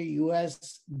 Germany,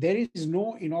 US, there is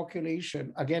no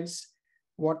inoculation against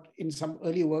what in some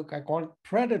early work I called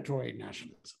predatory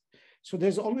nationalism. So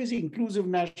there's always inclusive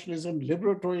nationalism,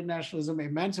 liberatory nationalism,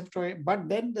 emancipatory, but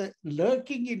then the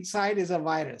lurking inside is a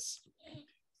virus,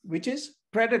 which is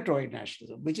predatory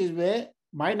nationalism, which is where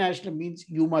my nationalism means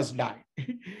you must die.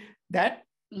 That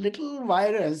little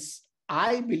virus,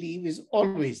 I believe, is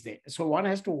always there. So one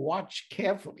has to watch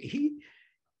carefully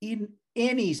in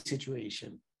any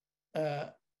situation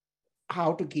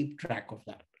how to keep track of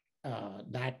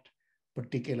that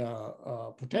particular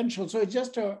potential. So it's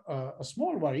just a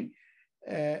small worry,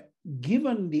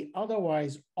 given the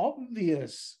otherwise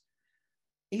obvious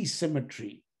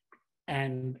asymmetry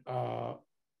and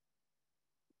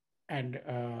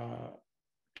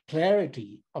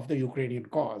clarity of the Ukrainian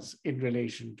cause in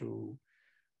relation to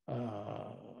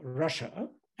Russia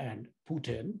and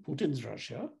Putin's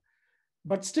Russia.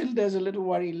 But still, there's a little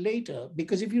worry later,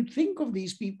 because if you think of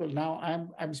these people, now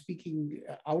I'm speaking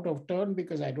out of turn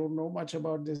because I don't know much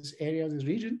about this area, this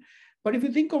region. But if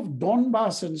you think of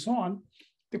Donbass and so on,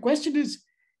 the question is,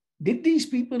 did these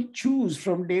people choose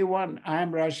from day one, I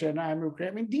am Russian, I am Ukraine?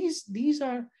 I mean, these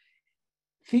are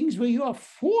things where you are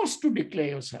forced to declare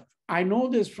yourself. I know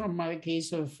this from my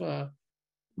case of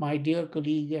my dear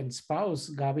colleague and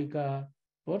spouse, Gabika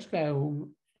Potskaya,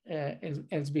 whom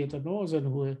Elzbieta knows and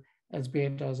who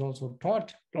Elzbieta has also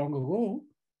taught long ago,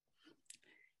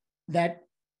 that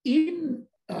in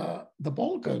the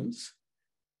Balkans,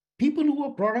 people who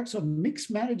were products of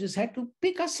mixed marriages had to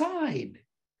pick a side.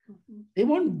 They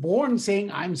weren't born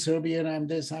saying, I'm Serbian, I'm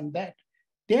this, I'm that.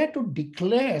 They had to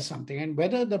declare something. And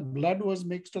whether the blood was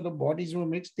mixed or the bodies were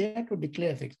mixed, they had to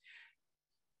declare things.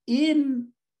 In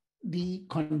the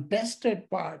contested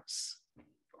parts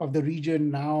of the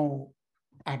region now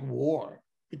at war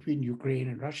between Ukraine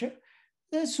and Russia,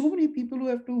 there's so many people who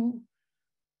have to,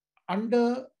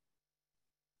 under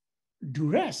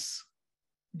duress,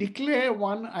 declare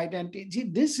one identity. See,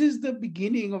 this is the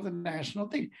beginning of the national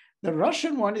thing. The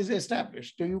Russian one is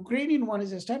established. The Ukrainian one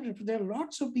is established. But there are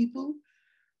lots of people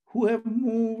who have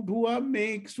moved, who are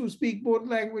mixed, who speak both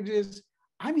languages.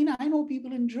 I mean, I know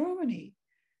people in Germany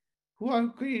who are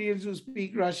Ukrainians who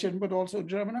speak Russian, but also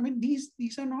German. I mean, these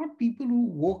are not people who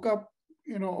woke up,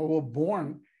 or were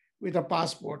born with a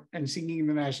passport and singing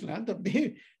the national anthem.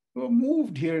 They were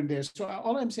moved here and there. So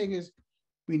all I'm saying is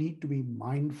we need to be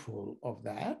mindful of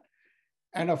that.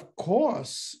 And of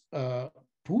course,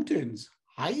 Putin's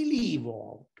highly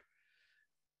evolved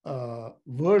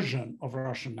version of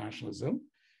Russian nationalism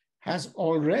has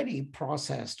already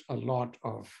processed a lot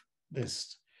of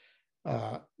this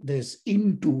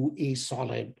into a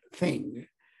solid thing,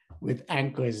 with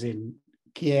anchors in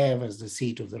Kiev as the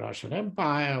seat of the Russian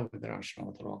Empire, with the Russian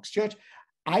Orthodox Church.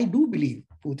 I do believe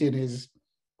Putin is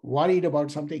worried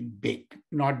about something big,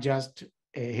 not just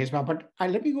his power. But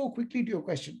let me go quickly to your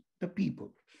question, the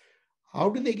people. How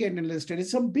do they get enlisted?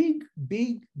 It's a big,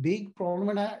 big, big problem.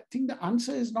 And I think the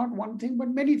answer is not one thing, but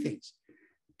many things.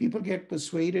 People get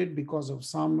persuaded because of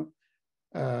something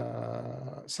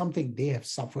they have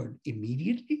suffered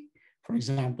immediately. For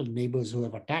example, neighbors who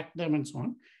have attacked them and so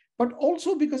on. But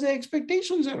also because their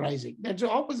expectations are rising. That's the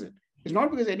opposite. It's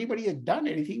not because anybody has done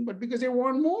anything, but because they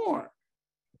want more.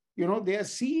 They are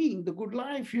seeing the good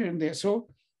life here and there. So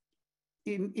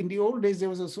in the old days, there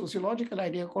was a sociological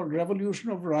idea called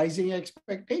revolution of rising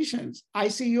expectations. I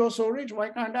see you're so rich, why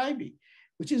can't I be?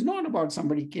 Which is not about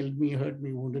somebody killed me, hurt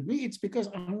me, wounded me. It's because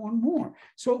I want more.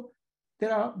 So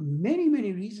there are many,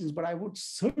 many reasons, but I would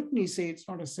certainly say it's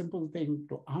not a simple thing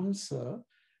to answer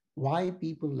why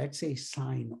people, let's say,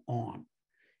 sign on,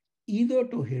 either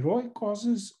to heroic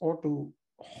causes or to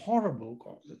horrible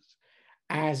causes,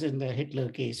 as in the Hitler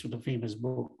case with the famous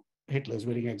book, Hitler's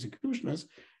Willing Executioners.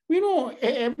 We know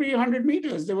every 100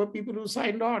 meters, there were people who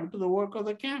signed on to the work of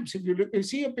the camps. If you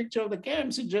see a picture of the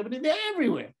camps in Germany, they're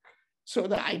everywhere. So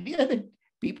the idea that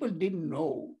people didn't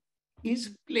know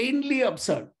is plainly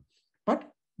absurd. But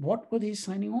what were they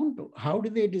signing on to? How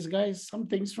did they disguise some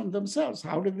things from themselves?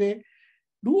 How did they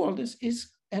do all this is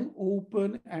an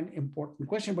open and important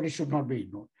question, but it should not be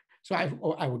ignored. So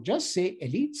I would just say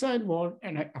elites are involved.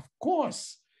 And of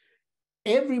course,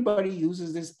 everybody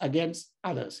uses this against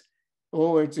others.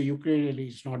 Oh, it's the Ukrainian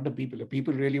elites, not the people. The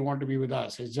people really want to be with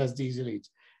us. It's just these elites.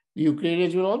 The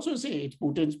Ukrainians will also say it's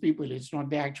Putin's people. It's not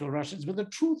the actual Russians. But the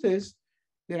truth is,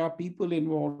 there are people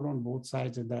involved on both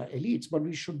sides and there are elites. But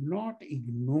we should not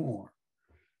ignore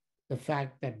the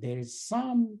fact that there is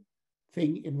something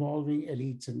involving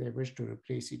elites and their wish to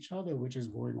replace each other, which is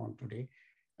going on today.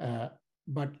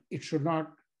 But it should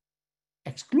not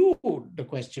exclude the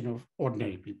question of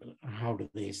ordinary people. How do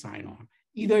they sign on,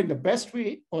 either in the best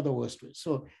way or the worst way?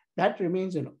 So that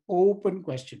remains an open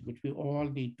question, which we all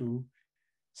need to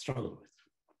struggle with.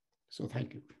 So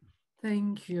thank you.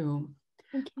 Thank you.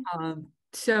 Thank you.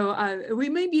 So we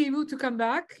may be able to come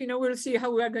back. We'll see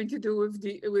how we are going to do with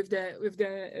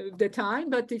the time.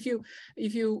 But if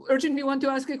you urgently want to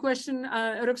ask a question,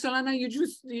 Roxolana,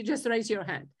 you just raise your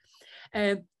hand.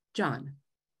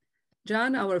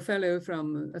 John, our fellow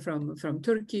from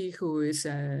Turkey, who is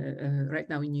right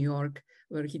now in New York,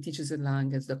 where he teaches at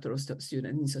Lang as doctoral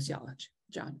student in sociology.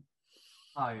 John.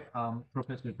 Hi,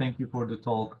 Professor. Thank you for the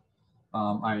talk.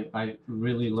 I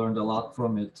really learned a lot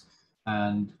from it.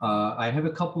 And I have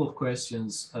a couple of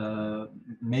questions.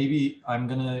 Maybe I'm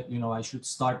gonna, I should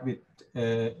start with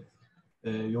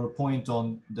your point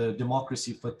on the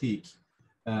democracy fatigue,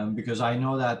 because I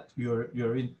know that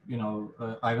you're in,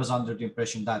 I was under the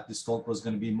impression that this talk was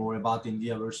going to be more about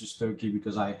India versus Turkey,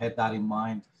 because I had that in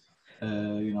mind.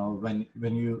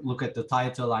 When you look at the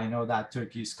title, I know that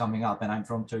Turkey is coming up, and I'm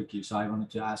from Turkey, so I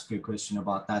wanted to ask you a question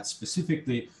about that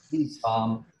specifically. Please.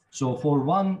 So for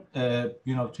one,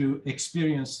 to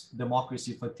experience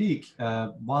democracy fatigue,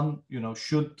 one,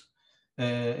 should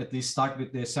at least start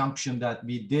with the assumption that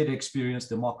we did experience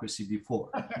democracy before,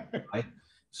 right?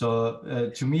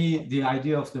 So to me, the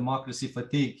idea of democracy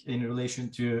fatigue in relation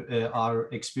to our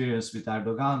experience with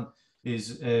Erdogan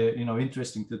is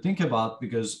interesting to think about,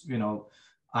 because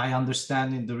I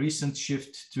understand in the recent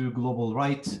shift to global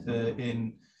right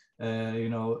in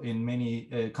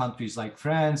many countries like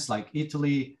France, like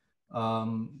Italy,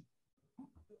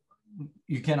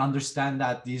 you can understand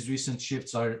that these recent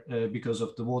shifts are because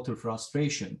of the voter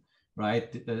frustration,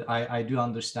 right? I do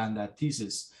understand that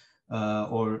thesis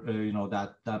or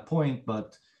that point,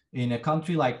 but in a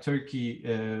country like Turkey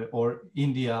or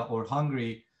India or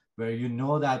Hungary, where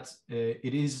that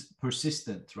it is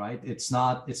persistent, right? It's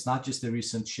not just a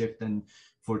recent shift, and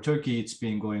for Turkey, it's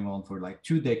been going on for like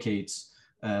 2 decades,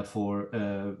 for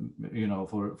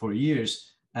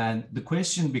years. And the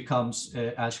question becomes,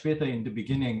 as Greta in the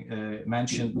beginning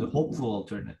mentioned, the hopeful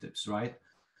alternatives, right?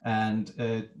 And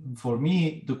for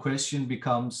me, the question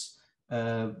becomes,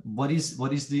 what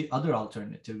is the other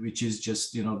alternative, which is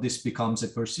just, this becomes a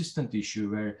persistent issue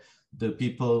where the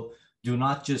people do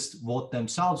not just vote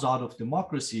themselves out of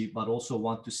democracy, but also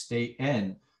want to stay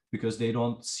in because they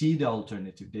don't see the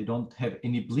alternative. They don't have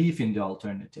any belief in the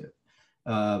alternative.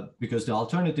 Because the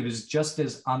alternative is just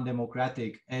as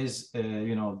undemocratic as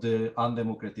the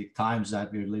undemocratic times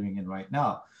that we're living in right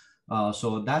now.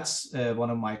 So that's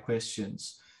one of my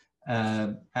questions,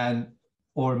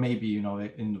 or maybe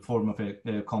in the form of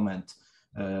a comment,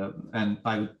 and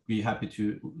I would be happy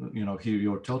to hear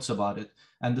your thoughts about it.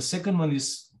 And the second one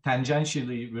is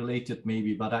tangentially related,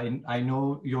 maybe, but I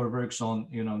know your works on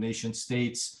nation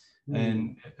states,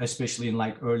 and especially in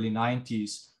like early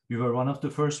 90s. You were one of the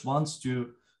first ones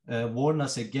to warn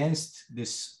us against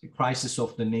this crisis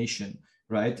of the nation,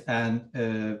 right? And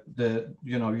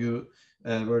you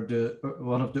were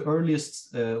one of the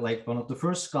earliest, one of the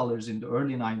first scholars in the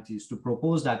early 90s to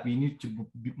propose that we need to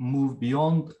move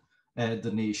beyond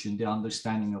the nation, the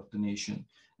understanding of the nation,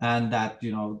 and that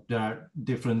there are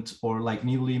different or like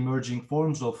newly emerging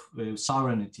forms of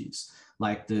sovereignties,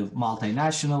 like the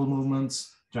multinational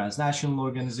movements, transnational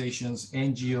organizations,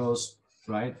 NGOs.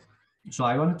 Right. So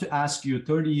I wanted to ask you,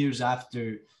 30 years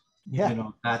after,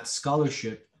 that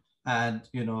scholarship, and,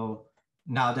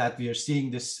 now that we are seeing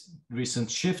this recent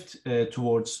shift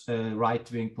towards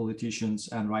right-wing politicians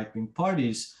and right-wing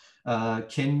parties,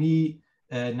 can we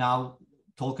now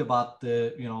talk about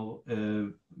the,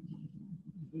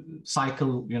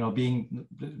 cycle, being,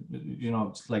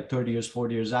 like 30 years,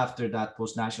 40 years after that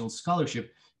post-national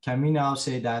scholarship, can we now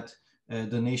say that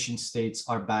the nation states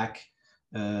are back?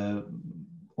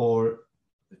 Or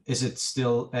is it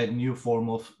still a new form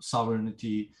of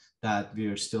sovereignty that we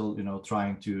are still,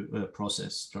 trying to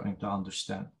process, trying to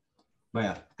understand? But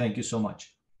yeah, thank you so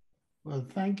much. Well,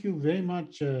 thank you very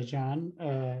much, John.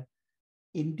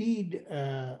 Indeed,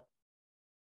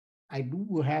 I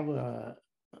do have a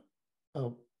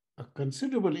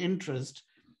considerable interest,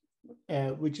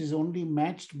 which is only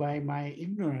matched by my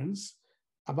ignorance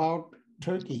about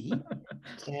Turkey.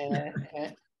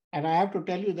 And I have to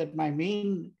tell you that my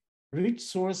main rich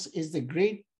source is the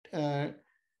great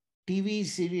TV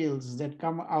serials that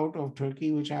come out of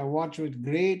Turkey, which I watch with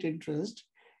great interest,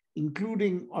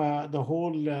 including the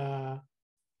whole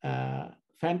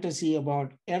fantasy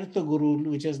about Erdogan,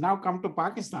 which has now come to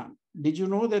Pakistan. Did you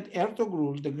know that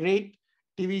Erdogan, the great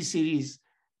TV series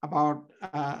about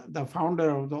the founder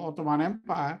of the Ottoman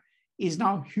Empire, is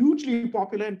now hugely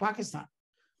popular in Pakistan?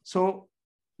 So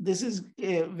this is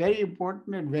very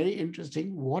important and very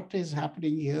interesting. What is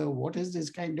happening here? What is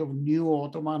this kind of new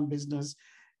Ottoman business?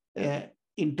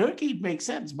 In Turkey, it makes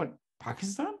sense, but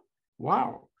Pakistan?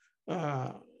 Wow.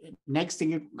 Next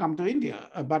thing, you come to India.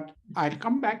 But I'll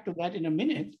come back to that in a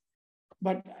minute.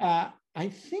 But I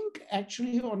think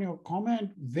actually on your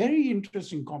comment, very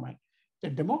interesting comment,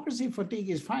 that democracy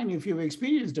fatigue is fine if you've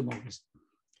experienced democracy.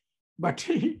 But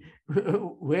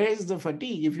where's the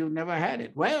fatigue if you've never had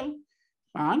it? Well,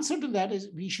 my answer to that is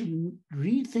we should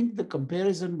rethink the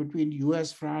comparison between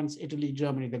US, France, Italy,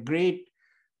 Germany, the great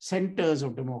centers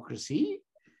of democracy,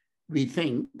 we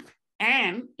think,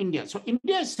 and India. So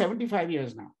India is 75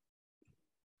 years now.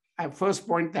 I first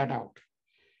point that out.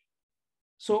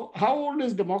 So how old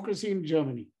is democracy in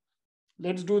Germany?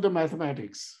 Let's do the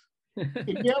mathematics.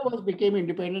 India became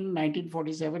independent in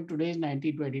 1947, today is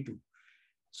 1922.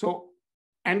 So,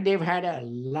 and they've had a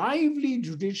lively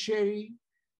judiciary,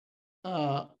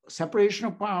 separation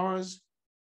of powers,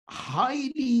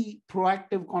 highly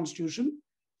proactive constitution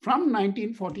from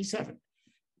 1947.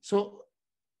 So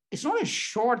it's not a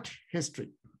short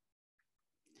history.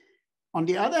 On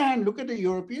the other hand, look at the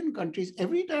European countries.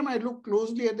 Every time I look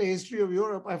closely at the history of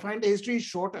Europe, I find the history is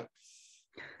shorter.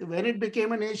 When it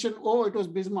became a nation, oh, it was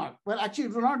Bismarck. Well, actually,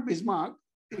 it was not Bismarck.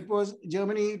 It was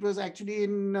Germany. It was actually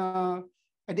in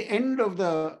at the end of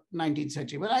the 19th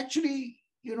century. Well, actually,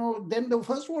 then the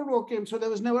First World War came, so there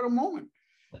was never a moment.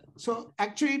 So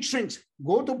actually it shrinks.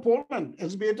 Go to Poland,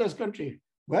 Elżbieta's country.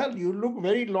 Well, you look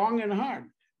very long and hard.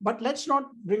 But let's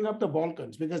not bring up the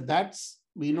Balkans, because that's,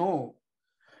 we know,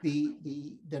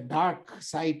 the dark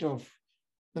side of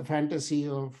the fantasy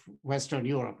of Western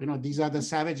Europe. These are the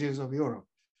savages of Europe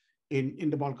in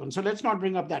the Balkans. So let's not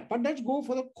bring up that. But let's go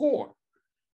for the core.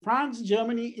 France,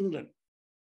 Germany, England.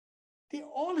 They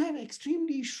all have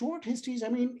extremely short histories. I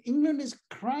mean, England is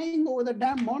crying over the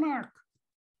damn monarch.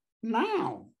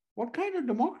 Now, what kind of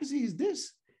democracy is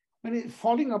this when it's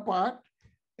falling apart?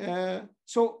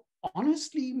 So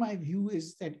honestly, my view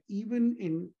is that even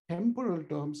in temporal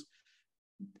terms,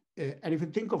 and if you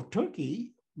think of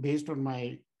Turkey, based on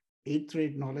my 8th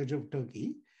grade knowledge of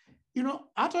Turkey,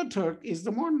 Ataturk is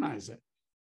the modernizer.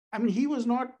 I mean, he was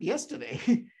not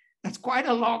yesterday. That's quite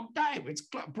a long time. It's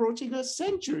approaching a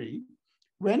century,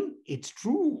 when it's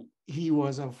true he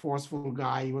was a forceful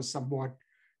guy. He was somewhat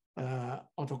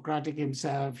autocratic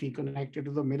himself. He connected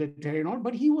to the military and all,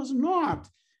 but he was not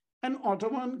an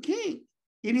Ottoman king.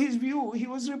 In his view, he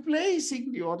was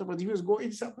replacing the Ottomans. He was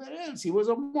going somewhere else. He was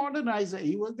a modernizer.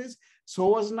 He was this. So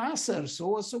was Nasser. So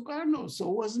was Sukarno. So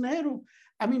was Nehru.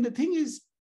 I mean, the thing is,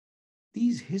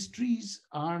 these histories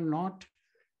are not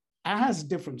as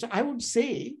different. So I would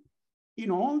say,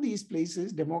 in all these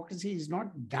places, democracy is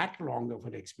not that long of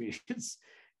an experience.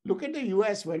 Look at the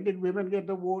US. When did women get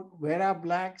the vote? Where are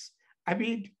blacks? I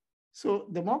mean, so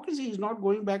democracy is not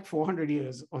going back 400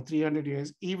 years or 300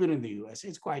 years, even in the US.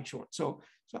 It's quite short. So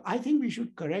I think we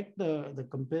should correct the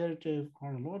comparative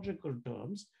chronological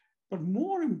terms, but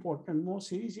more important, more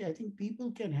seriously, I think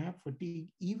people can have fatigue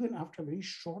even after a very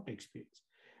short experience.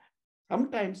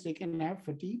 Sometimes they can have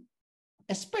fatigue,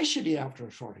 especially after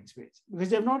a short experience, because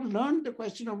they've not learned the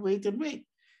question of wait and wait.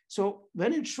 So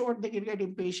when it's short, they can get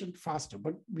impatient faster.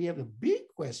 But we have a big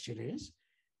question is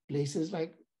places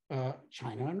like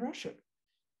China and Russia.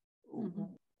 Mm-hmm.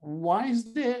 Why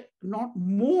is there not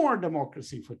more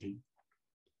democracy fatigue?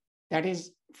 That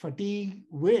is fatigue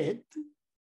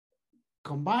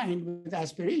combined with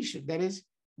aspiration. That is,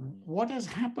 what has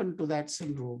happened to that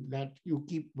syndrome that you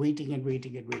keep waiting and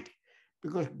waiting and waiting?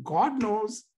 Because God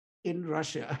knows in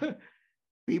Russia,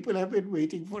 people have been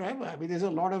waiting forever. I mean, there's a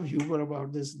lot of humor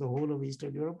about this, the whole of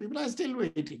Eastern Europe. People are still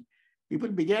waiting. People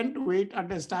began to wait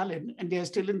under Stalin, and they're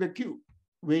still in the queue,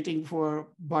 waiting for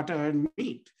butter and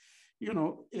meat.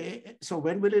 So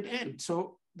when will it end?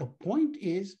 So the point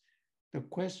is, the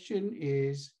question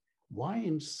is, why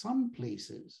in some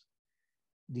places,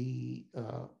 the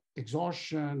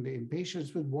exhaustion, the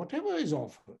impatience with whatever is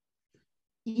offered,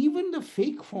 even the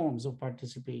fake forms of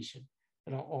participation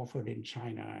that are offered in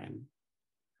China and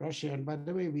Russia. And by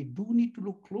the way, we do need to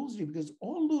look closely, because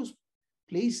all those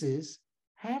places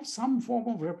have some form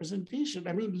of representation.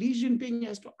 I mean, Xi Jinping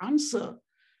has to answer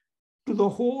to the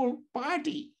whole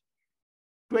party.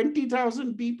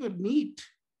 20,000 people meet,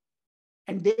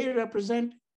 and they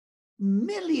represent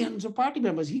millions of party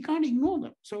members. He can't ignore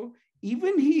them. So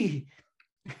even he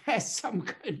has some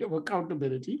kind of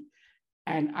accountability.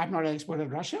 And I'm not an expert in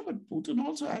Russia, but Putin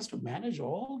also has to manage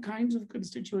all kinds of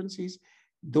constituencies,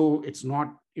 though it's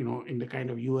not, in the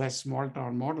kind of US small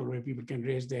town model where people can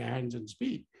raise their hands and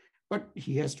speak, but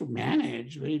he has to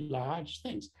manage very large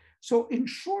things. So in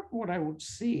short, what I would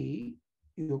say,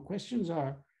 your questions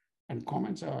and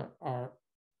comments are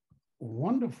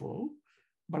wonderful,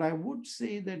 but I would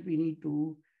say that we need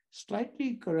to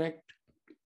slightly correct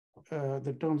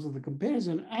the terms of the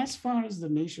comparison. As far as the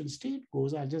nation state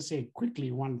goes, I'll just say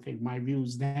quickly one thing, my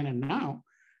views then and now.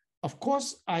 Of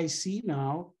course, I see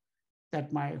now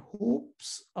that my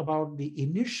hopes about the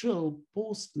initial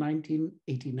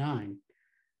post-1989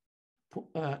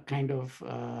 kind of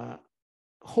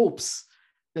hopes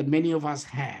that many of us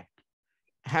had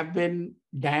have been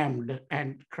damned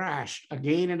and crashed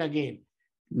again and again,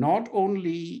 not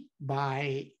only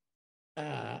by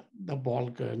the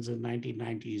Balkans in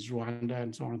 1990s, Rwanda,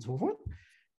 and so on and so forth,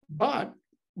 but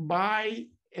by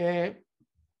the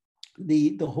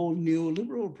whole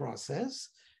neoliberal process,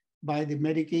 by the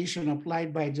medication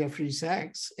applied by Jeffrey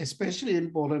Sachs, especially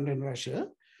in Poland and Russia,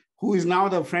 who is now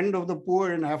the friend of the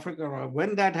poor in Africa.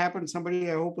 When that happened, somebody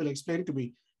I hope will explain to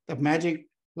me the magic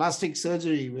plastic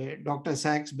surgery where Dr.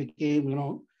 Sachs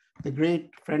became, the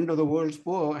great friend of the world's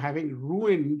poor, having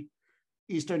ruined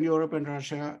Eastern Europe and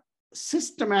Russia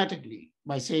systematically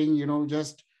by saying,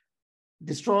 just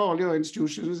destroy all your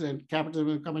institutions and capitalism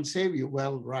will come and save you.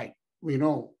 Well, right, we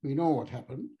know what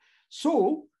happened.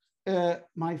 So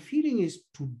my feeling is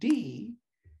today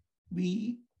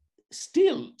we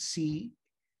still see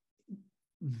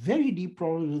very deep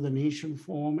problems with the nation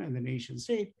form and the nation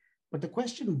state, But the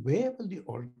question, where will the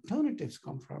alternatives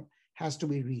come from, has to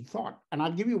be rethought. And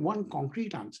I'll give you one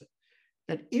concrete answer,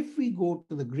 that if we go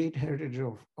to the great heritage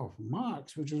of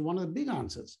Marx, which is one of the big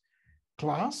answers,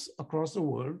 class across the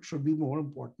world should be more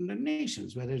important than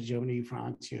nations, whether it's Germany,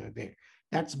 France, here, there.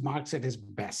 That's Marx at his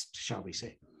best, shall we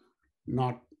say.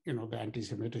 Not, the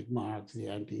anti-Semitic Marx, the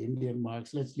anti-Indian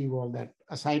Marx. Let's leave all that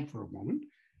aside for a moment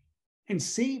and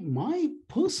say my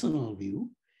personal view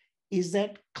is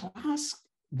that class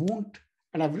won't,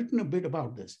 and I've written a bit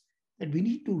about this, that we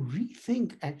need to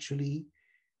rethink actually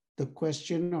the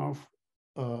question of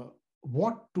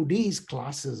what today's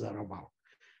classes are about.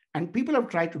 And people have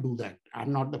tried to do that.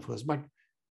 I'm not the first, but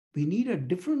we need a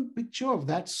different picture of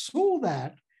that so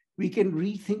that we can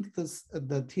rethink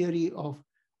the theory of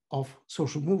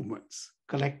social movements,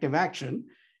 collective action.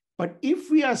 But if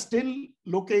we are still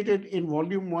located in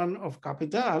volume 1 of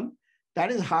Capital,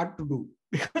 that is hard to do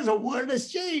because the world has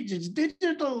changed. It's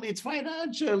digital, it's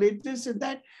financial, it's this and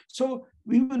that. So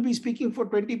we will be speaking for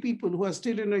 20 people who are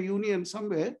still in a union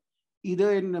somewhere,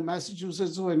 either in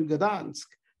Massachusetts or in Gdansk.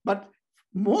 But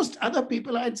most other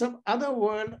people are in some other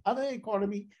world, other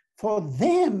economy. For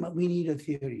them, we need a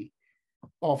theory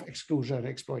of exclusion,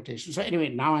 exploitation. So anyway,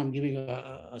 now I'm giving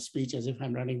a speech as if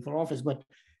I'm running for office, but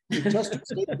just to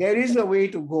say there is a way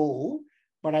to go,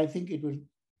 but I think it will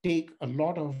take a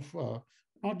lot of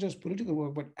not just political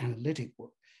work, but analytic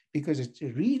work, because it's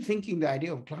rethinking the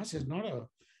idea of class is not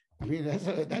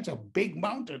that's a big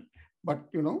mountain, but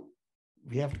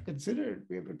we have to consider it,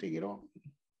 we have to take it on.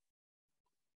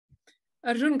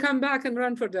 Arjun, come back and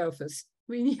run for the office.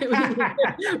 We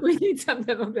need some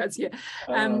Democrats here.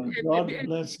 God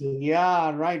bless you.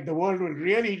 Yeah, right. The world will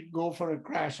really go for a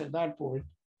crash at that point.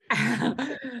 I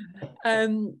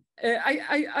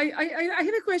have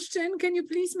a question. Can you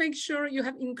please make sure you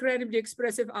have incredibly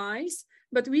expressive eyes?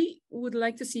 But we would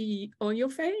like to see on your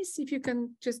face. If you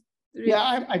can just.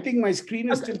 Yeah, I think my screen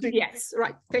is tilting. Yes,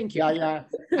 right. Thank you. Yeah.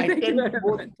 I tend to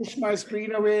both push my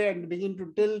screen away and begin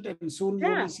to tilt, and soon you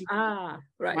will see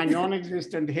right. my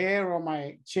non-existent hair or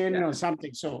my chin or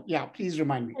something. So yeah, please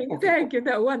remind me. Okay. Thank you.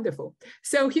 No, wonderful.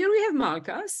 So here we have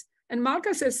Marcus, and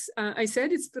Marcus, as I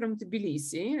said, it's from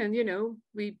Tbilisi, and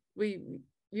we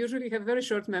usually have very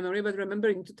short memory, but remember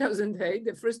in 2008,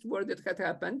 the first war that had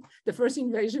happened, the first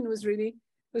invasion was really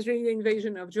the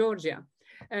invasion of Georgia.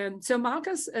 So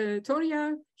Marcus,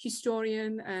 Toria,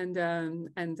 historian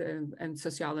and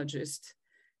sociologist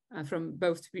from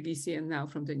both Tbilisi and now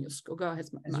from the UNESCO. Go ahead,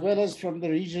 Marcus. As well as from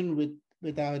the region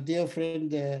with our dear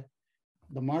friend, the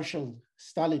Marshal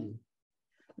Stalin.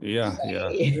 Yeah.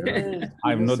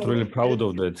 I'm not really proud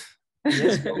of that.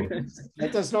 Yes,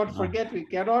 let us not forget. We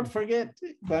cannot forget.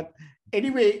 But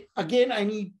anyway, again, I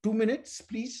need 2 minutes,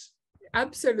 please.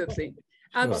 Absolutely.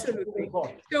 Absolutely.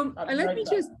 So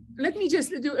let me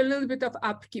just do a little bit of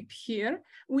upkeep here.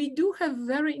 We do have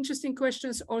very interesting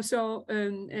questions also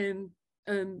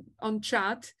on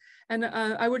chat, and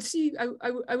I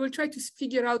will try to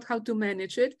figure out how to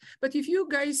manage it. But if you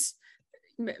guys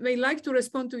may like to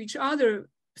respond to each other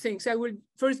things, I will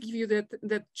first give you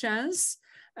that chance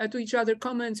to each other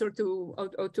comments or to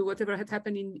whatever had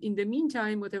happened in the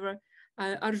meantime, whatever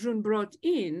Arjun brought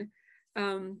in.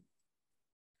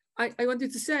 I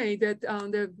wanted to say that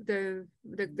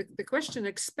the question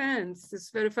expands this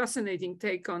very fascinating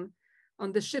take on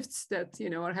the shifts that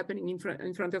are happening in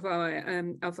front of our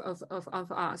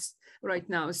of us right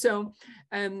now. So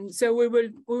we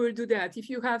will do that. If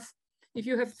you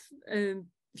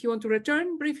want to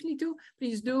return briefly to,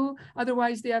 please do.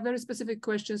 Otherwise, there are very specific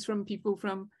questions from people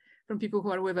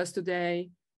who are with us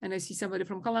today. And I see somebody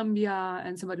from Colombia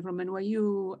and somebody from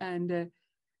NYU and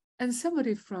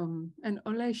somebody from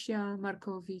Olesia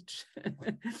Markovich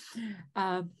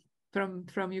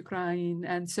from Ukraine,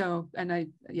 and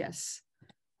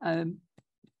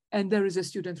there is a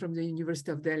student from the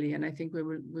University of Delhi, and I think we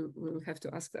will have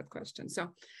to ask that question.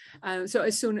 So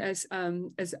as soon as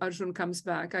Arjun comes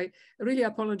back, I really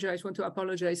want to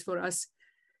apologize for us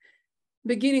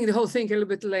beginning the whole thing a little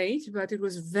bit late, but it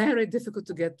was very difficult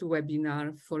to get to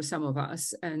webinar for some of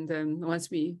us, and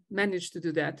once we managed to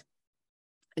do that,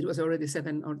 it was already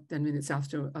 7 or 10 minutes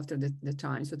after the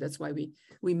time. So that's why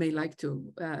we may like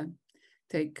to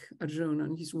take Arjun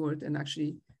on his word and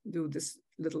actually do this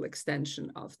little extension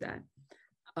of that,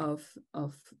 of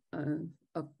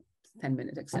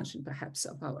 10-minute extension perhaps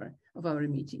of our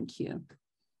meeting here.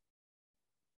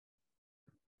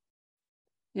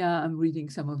 Yeah, I'm reading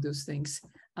some of those things.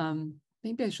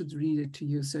 Maybe I should read it to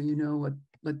you so you know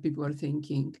what people are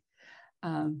thinking.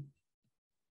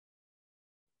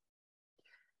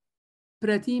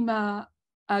 Pratima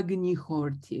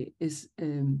Agnihotri is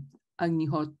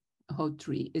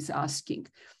Hotri is asking,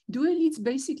 do elites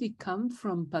basically come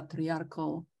from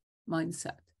patriarchal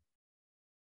mindset?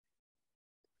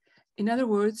 In other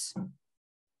words,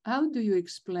 how do you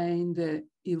explain the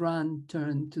Iran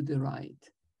turn to the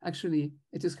right? Actually,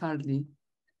 it is hardly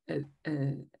a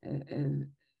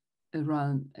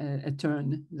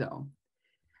turn, though.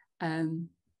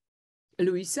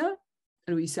 Luisa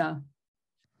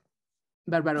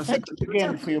Barbarossa.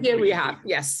 Here we have,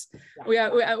 yes. Yeah.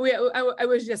 I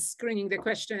was just screening the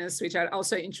questions, which are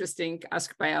also interesting,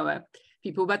 asked by our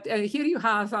people. But here you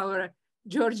have our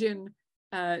Georgian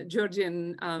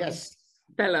yes.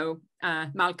 fellow,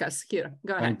 Malkas. Here,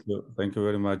 go ahead. Thank you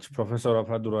very much, Professor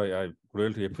Appadurai. I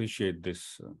really appreciate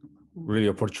this really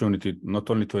opportunity, not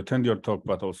only to attend your talk,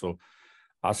 but also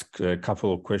ask a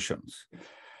couple of questions.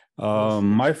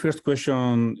 My first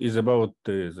question is about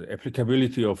the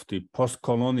applicability of the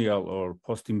post-colonial or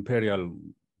post-imperial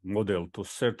model to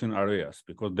certain areas,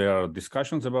 because there are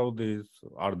discussions about this.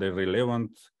 Are they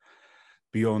relevant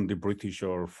beyond the British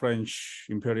or French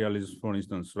imperialism, for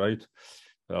instance, right?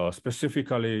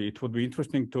 Specifically, it would be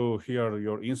interesting to hear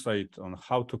your insight on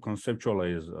how to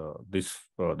conceptualize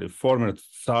the former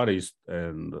Tsarist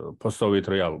and post-Soviet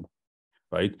realm,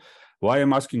 right? Why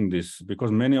I'm asking this?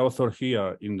 Because many authors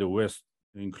here in the West,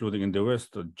 including in the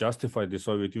West, justify the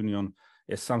Soviet Union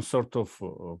as some sort of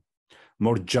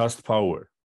more just power,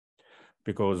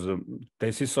 because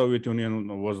they see Soviet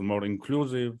Union was more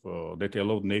inclusive, that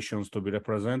allowed nations to be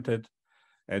represented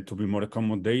and to be more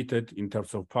accommodated in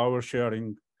terms of power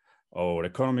sharing or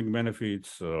economic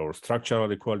benefits or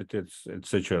structural equalities,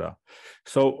 etc.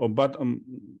 So, but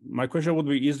my question would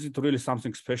be, is it really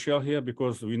something special here?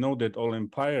 Because we know that all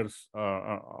empires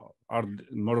are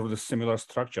more of the similar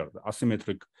structure, the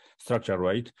asymmetric structure,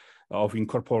 right, of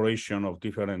incorporation of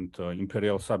different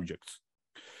imperial subjects.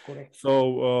 Correct.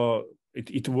 So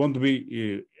it won't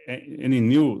be any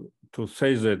new to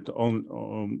say that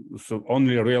so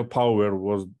only real power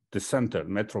was the center,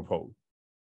 metropole.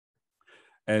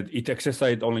 And it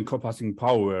exercised all-encompassing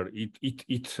power.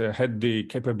 It had the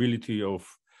capability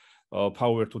of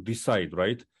power to decide,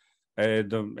 right?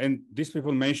 And these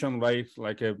people mention, right,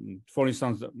 like, for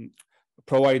instance,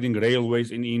 providing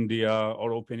railways in India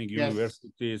or opening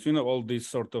universities, you know, all these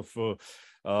sort of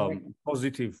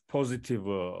positive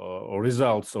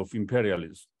results of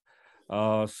imperialism.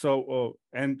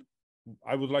 And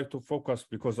I would like to focus,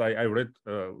 because I read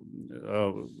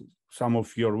some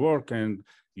of your work, and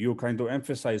you kind of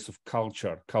emphasize of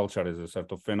culture. Culture is a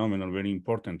sort of phenomenon, very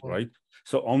important, right?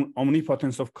 So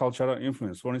omnipotence of cultural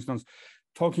influence. For instance,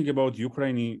 talking about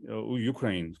Ukraine,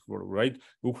 right?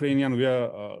 Ukrainian, we are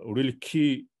a really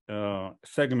key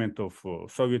segment of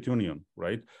Soviet Union,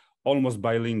 right? Almost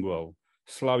bilingual,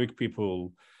 Slavic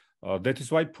people. That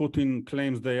is why Putin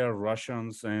claims they are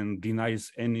Russians and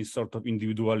denies any sort of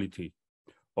individuality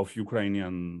of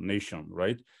Ukrainian nation,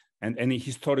 right? And any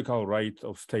historical right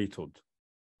of statehood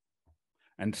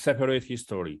and separate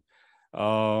history.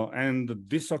 And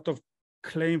this sort of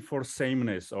claim for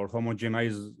sameness or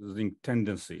homogenizing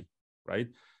tendency, right?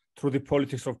 Through the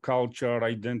politics of culture,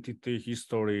 identity,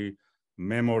 history,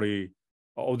 memory,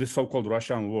 of the so-called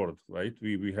Russian world, right?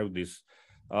 We have this.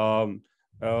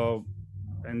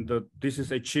 And this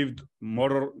is achieved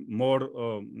more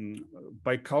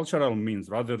by cultural means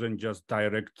rather than just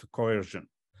direct coercion.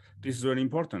 This is very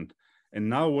important. And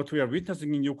now what we are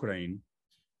witnessing in Ukraine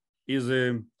is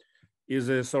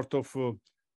a sort of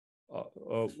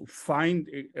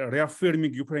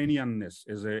reaffirming Ukrainianness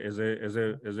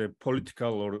as a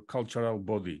political or cultural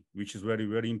body, which is very,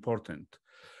 very important.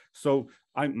 So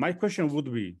my question would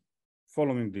be,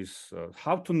 following this,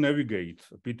 how to navigate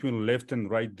between left and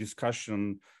right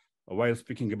discussion while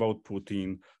speaking about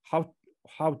Putin, how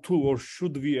to or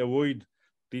should we avoid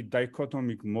the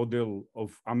dichotomic model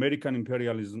of American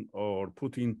imperialism or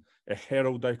Putin a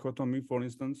hero dichotomy, for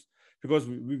instance, because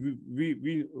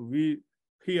we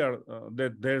hear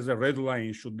that there's a red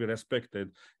line should be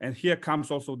respected. And here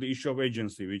comes also the issue of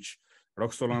agency, which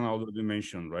Roxolana already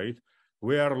mentioned, right?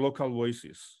 We are local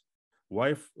voices.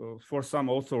 Why, for some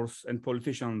authors and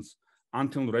politicians,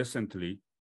 until recently,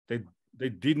 they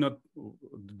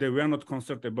were not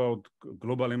concerned about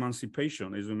global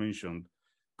emancipation, as you mentioned,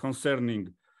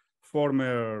 concerning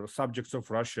former subjects of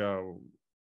Russia,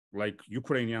 like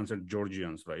Ukrainians and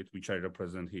Georgians, right, which I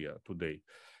represent here today.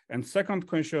 And second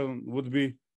question would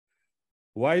be,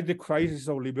 why the crisis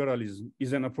of liberalism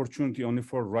is an opportunity only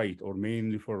for right or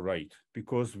mainly for right?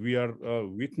 Because we are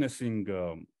witnessing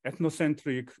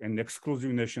ethnocentric and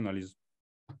exclusive nationalism,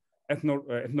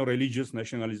 ethno-religious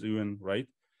nationalism even, right?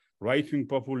 Right-wing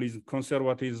populism,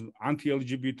 conservatism,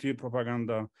 anti-LGBT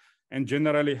propaganda, and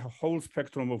generally a whole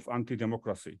spectrum of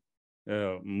anti-democracy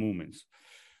movements.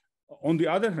 On the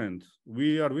other hand,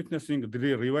 we are witnessing the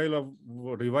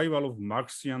revival of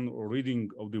Marxian reading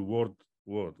of the world,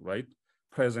 right?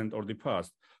 Present or the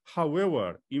past.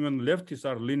 However, even leftists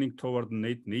are leaning toward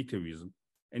nativism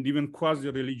and even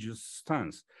quasi-religious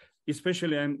stance,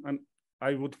 especially, and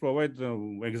I would provide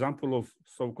the example of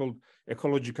so-called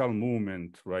ecological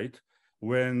movement, right?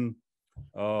 When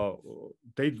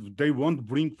they won't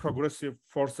bring progressive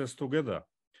forces together.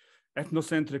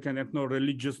 Ethnocentric and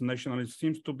ethno-religious nationalism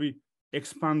seems to be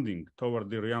expanding toward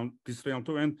this realm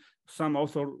too. And some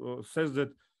author says that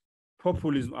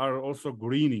populism are also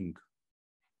greening,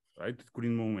 right?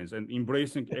 Green movements and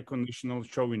embracing eco-national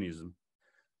chauvinism.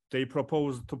 They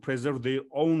propose to preserve their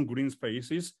own green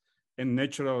spaces and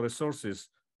natural resources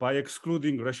by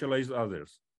excluding racialized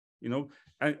others. You know,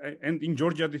 and in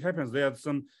Georgia it happens. They had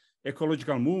some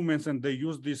ecological movements and they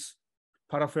use this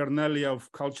paraphernalia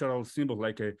of cultural symbols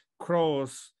like a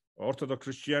cross, Orthodox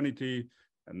Christianity,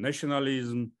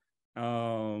 nationalism,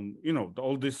 you know,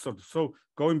 all this sort of. So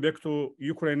going back to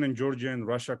Ukraine and Georgia and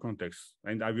Russia context,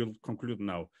 and I will conclude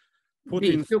now.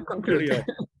 Putin's period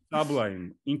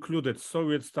sublime included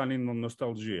Soviet Stalin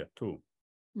nostalgia too.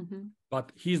 Mm-hmm.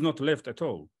 But he's not left at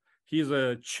all. He's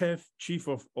a chief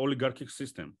of oligarchic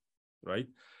system, right?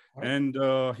 And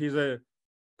he's a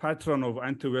patron of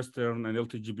anti-Western and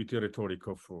LGBT rhetoric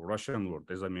of Russian world,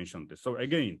 as I mentioned this. So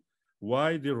again,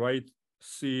 why the right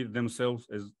see themselves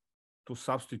as to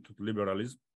substitute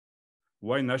liberalism?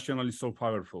 Why nationalism so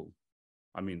powerful?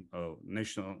 I mean,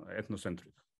 national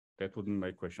ethnocentric. That would be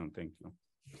my question. Thank you.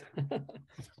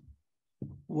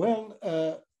 Well,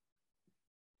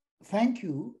 thank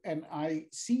you. And I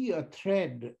see a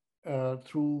thread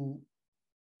through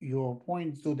your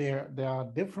points, though there are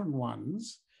different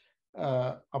ones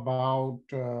about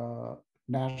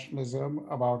nationalism,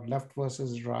 about left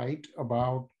versus right,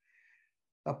 about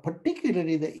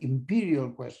particularly the imperial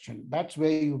question. That's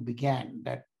where you began,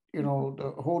 that, you know,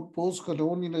 the whole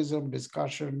post-colonialism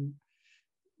discussion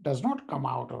does not come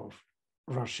out of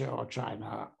Russia or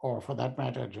China, or for that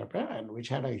matter, Japan, which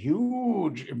had a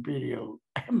huge imperial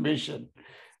ambition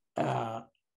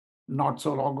not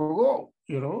so long ago,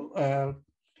 you know,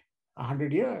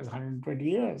 100 years, 120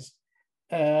 years.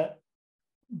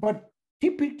 But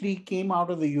typically came out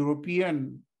of the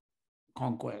European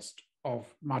conquest of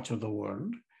much of the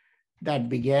world that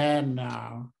began,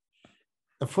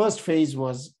 the first phase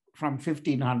was from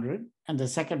 1500, and the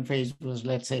second phase was,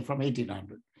 let's say, from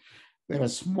 1800. There were a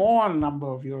small number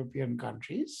of European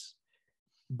countries,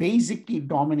 basically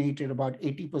dominated about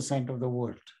 80% of the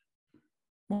world,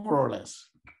 more or less.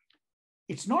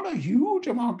 It's not a huge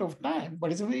amount of time,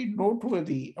 but it's a very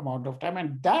noteworthy amount of time.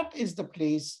 And that is the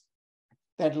place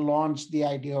that launched the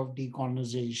idea of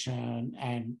decolonization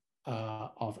and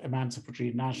of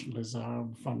emancipatory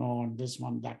nationalism, Fanon, this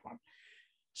one, that one.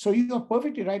 So you are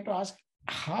perfectly right to ask,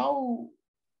 how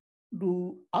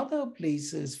do other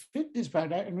places fit this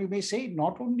paradigm? And we may say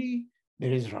not only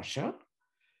there is Russia,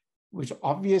 which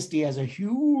obviously has a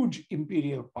huge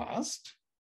imperial past,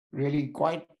 really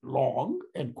quite long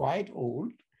and quite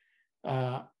old.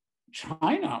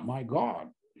 China, my God,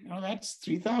 you know, that's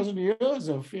 3,000 years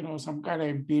of, you know, some kind of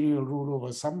imperial rule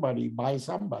over somebody by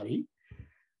somebody.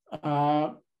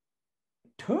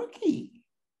 Turkey,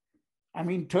 I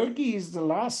mean, Turkey is the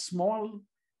last small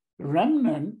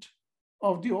remnant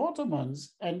of the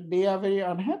Ottomans, and they are very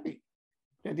unhappy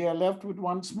that they are left with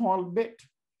one small bit.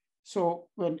 So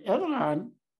when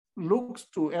Erdogan looks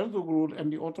to Erdogan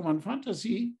and the Ottoman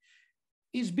fantasy,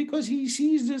 is because he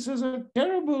sees this as a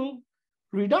terrible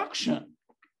reduction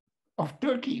of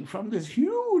Turkey from this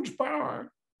huge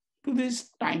power to this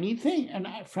tiny thing. And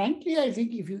frankly, I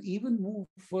think if you even move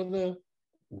further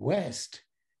west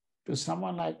to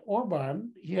someone like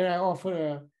Orban, here I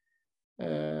offer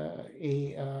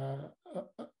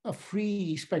a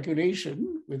free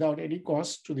speculation without any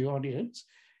cost to the audience,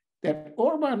 that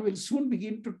Orban will soon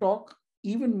begin to talk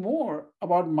even more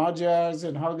about Magyars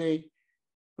and how they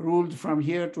ruled from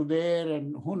here to there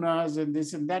and Hunas and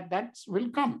this and that. That will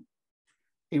come.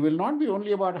 It will not be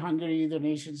only about Hungary, the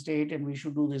nation state, and we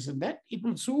should do this and that. It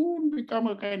will soon become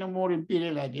a kind of more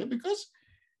imperial idea, because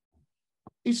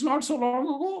it's not so long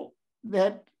ago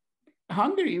that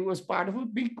Hungary was part of a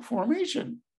big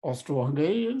formation,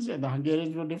 Austro-Hungarians, and the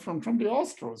Hungarians were different from the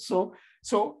Austros.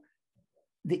 So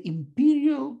the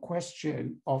imperial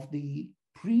question of the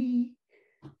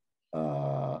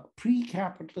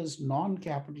pre-capitalist,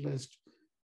 non-capitalist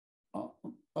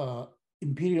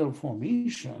imperial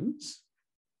formations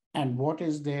and what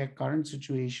is their current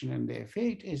situation and their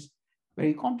fate is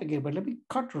very complicated. But let me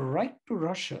cut right to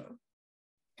Russia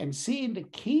and say in the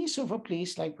case of a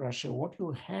place like Russia, what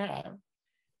you have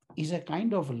is a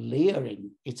kind of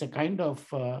layering. It's a kind of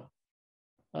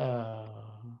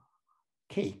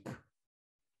cake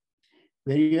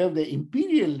where you have the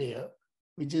imperial layer,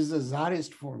 which is the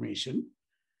Tsarist formation,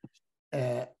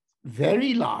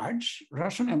 very large.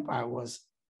 Russian Empire was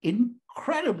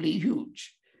incredibly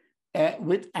huge,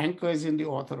 with anchors in the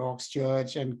Orthodox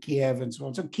Church and Kiev and so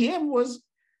on. So Kiev was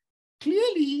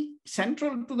clearly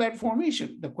central to that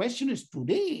formation. The question is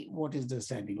today, what is the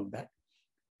standing of that?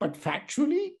 But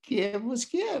factually, Kiev was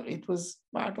Kiev. It was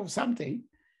part of something.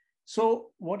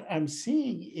 So what I'm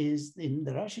saying is, in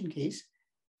the Russian case,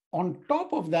 on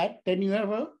top of that, then you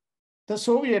have the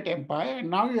Soviet Empire, and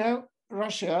now you have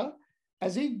Russia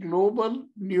as a global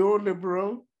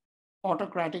neoliberal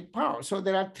autocratic power. So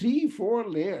there are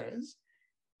 3-4 layers,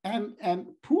 and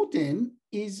Putin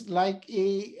is like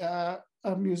a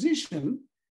musician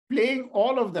playing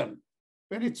all of them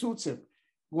when it suits him,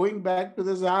 going back to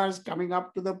the Tsars, coming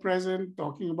up to the present,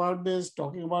 talking about this,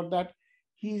 talking about that.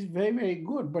 He's very, very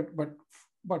good,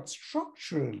 but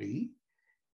structurally,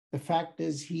 the fact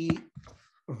is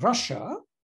Russia,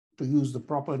 to use the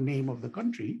proper name of the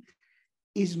country,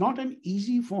 is not an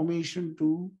easy formation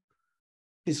to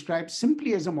describe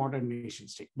simply as a modern nation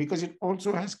state, because it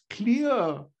also has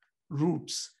clear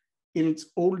roots in its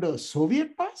older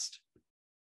Soviet past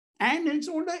and in its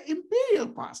older imperial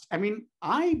past. I mean,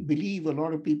 I believe a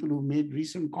lot of people who made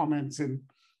recent comments in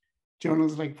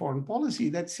journals like Foreign Policy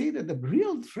that say that the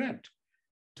real threat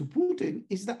to Putin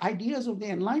is the ideas of the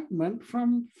Enlightenment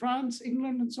from France,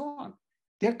 England, and so on.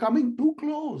 They're coming too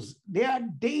close. They are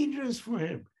dangerous for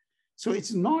him. So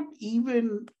it's not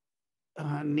even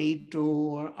NATO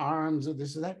or arms or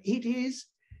this or that. It is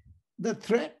the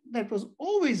threat that was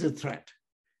always a threat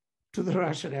to the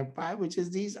Russian Empire, which is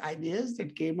these ideas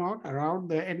that came out around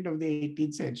the end of the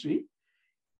 18th century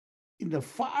in the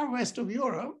far west of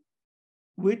Europe,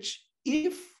 which,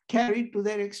 if carried to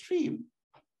their extreme,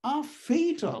 are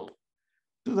fatal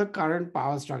to the current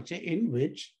power structure in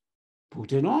which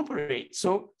Putin operates.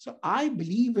 So I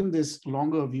believe in this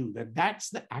longer view that that's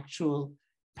the actual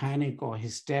panic or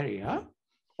hysteria,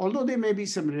 although there may be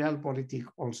some realpolitik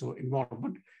also involved.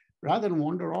 But rather than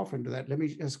wander off into that, let me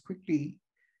just quickly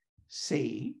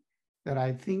say that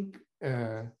I think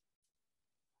there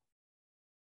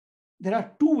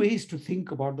are 2 ways to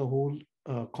think about the whole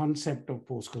concept of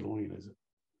postcolonialism.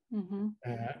 Mm-hmm.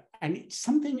 And it's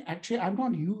something actually I've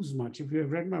not used much. If you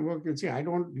have read my work, you'll see I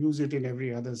don't use it in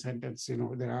every other sentence. You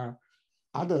know, there are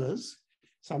others,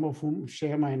 some of whom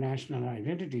share my national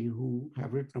identity, who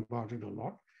have written about it a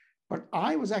lot. But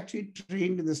I was actually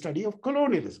trained in the study of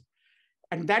colonialism,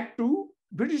 and that too,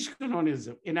 British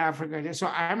colonialism in Africa. So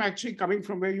I'm actually coming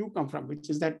from where you come from, which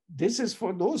is that this is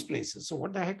for those places. So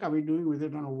what the heck are we doing with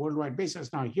it on a worldwide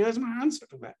basis? Now, here's my answer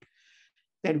to that,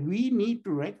 that we need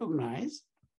to recognize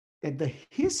that the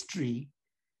history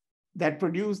that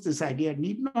produced this idea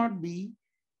need not be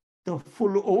the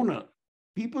full owner.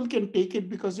 People can take it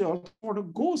because they also want to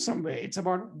go somewhere. It's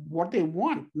about what they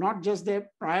want, not just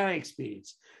their prior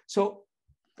experience. So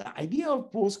the idea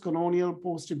of post-colonial,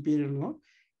 post-imperial law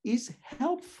is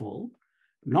helpful,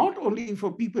 not only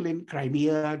for people in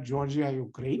Crimea, Georgia,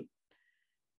 Ukraine,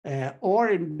 or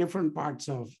in different parts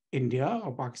of India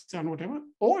or Pakistan, whatever,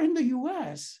 or in the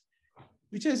US,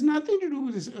 which has nothing to do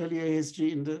with this earlier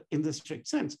history in the strict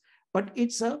sense, but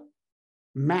it's a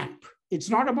map. It's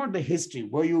not about the history.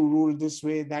 Were you ruled this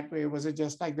way, that way? Was it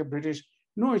just like the British?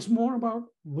 No, it's more about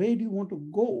where do you want to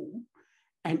go?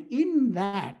 And in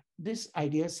that, this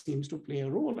idea seems to play a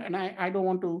role. And I don't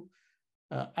want to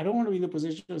be in the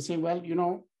position to say, well, you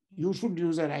know, you should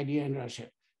use that idea in Russia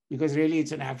because really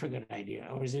it's an African idea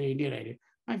or it's an Indian idea.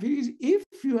 My feeling is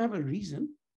if you have a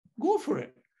reason, go for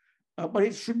it. But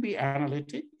it should be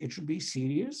analytic, it should be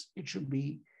serious, it should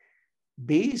be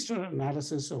based on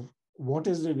analysis of what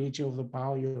is the nature of the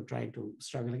power you're trying to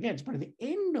struggle against. But at the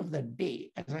end of the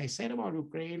day, as I said about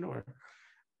Ukraine or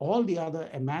all the other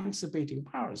emancipating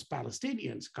powers,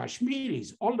 Palestinians,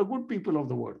 Kashmiris, all the good people of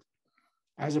the world,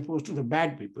 as opposed to the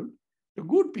bad people, the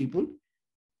good people,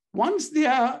 once they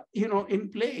are, you know, in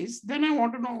place, then I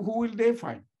want to know who will they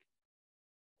find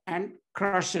and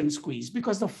crush and squeeze,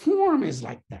 because the form is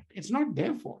like that. It's not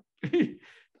their fault.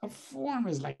 The form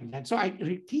is like that. So I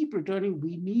keep returning,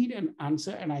 we need an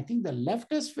answer. And I think the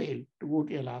left has failed, to go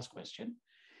to your last question,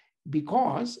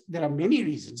 because there are many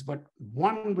reasons, but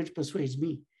one which persuades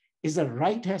me is the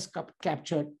right has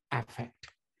captured affect,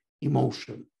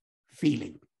 emotion,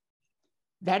 feeling.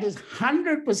 That is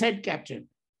 100% captured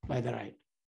by the right.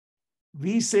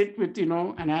 We sit with,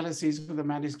 analyses of the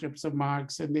manuscripts of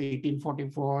Marx in the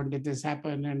 1844, and did this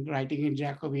happen, and writing in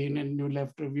Jacobin and New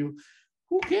Left Review.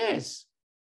 Who cares?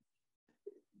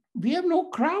 We have no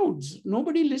crowds,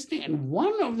 nobody listening. And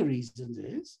one of the reasons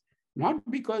is not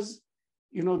because,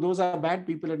 those are bad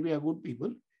people and we are good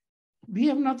people. We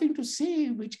have nothing to say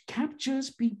which captures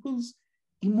people's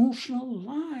emotional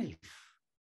life.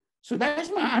 So that's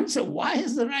my answer. Why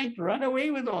is the right run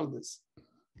away with all this?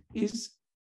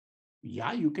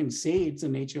 Yeah, you can say it's the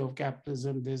nature of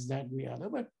capitalism, this, that, and the other,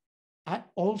 but I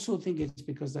also think it's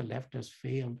because the left has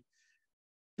failed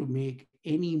to make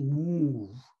any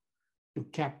move to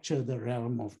capture the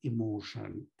realm of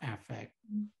emotion, affect,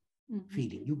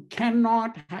 feeling. You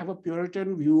cannot have a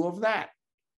Puritan view of that.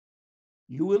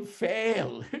 You will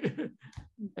fail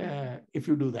if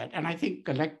you do that. And I think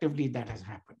collectively that has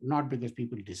happened, not because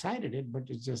people decided it, but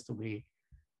it's just the way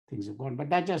things have gone. But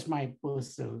that's just my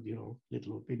personal,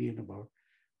 little opinion about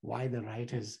why the right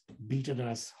has beaten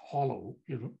us hollow,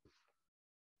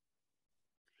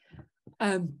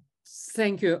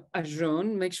 Thank you,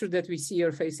 Arjun. Make sure that we see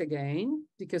your face again,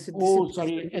 because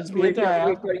sorry, we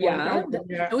have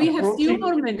a few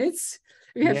more minutes.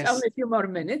 We have only a few more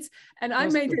minutes. And I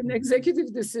made an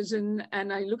executive decision,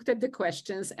 and I looked at the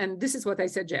questions, and this is what I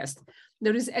suggest.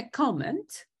 There is a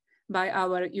comment by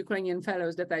our Ukrainian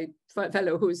fellow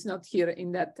who is not here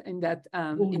in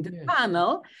the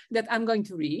panel that I'm going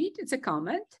to read. It's a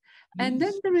comment. And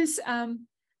then there is a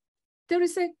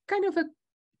kind of a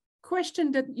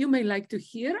question that you may like to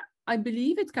hear. I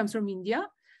believe it comes from India,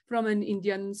 from an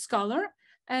Indian scholar.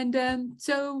 And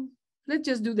so let's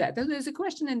just do that. There's a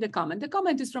question in the comment. The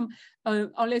comment is from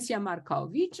Olesia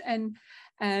Markovich. And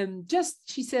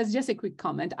she says, just a quick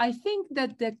comment. I think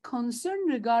that the concern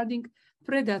regarding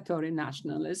predatory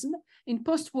nationalism in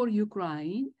post-war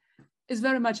Ukraine is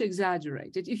very much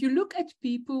exaggerated. If you look at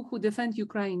people who defend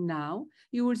Ukraine now,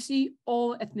 you will see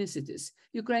all ethnicities.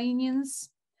 Ukrainians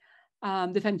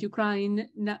defend Ukraine,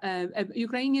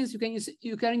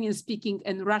 Ukrainians speaking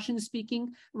and Russian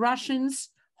speaking, Russians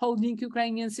holding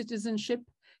Ukrainian citizenship,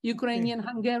 Ukrainian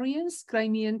Hungarians,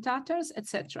 Crimean Tatars,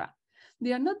 etc.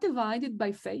 They are not divided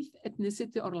by faith,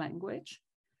 ethnicity, or language.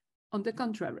 On the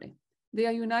contrary, they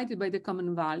are united by the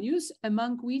common values,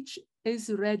 among which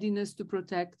is readiness to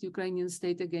protect Ukrainian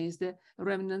state against the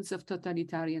remnants of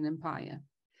totalitarian empire.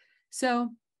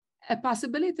 So a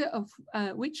possibility of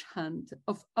witch hunt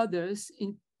of others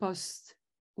in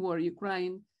post-war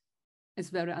Ukraine is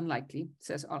very unlikely,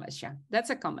 says Olesia.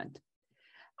 That's a comment.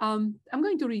 I'm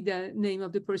going to read the name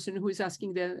of the person who is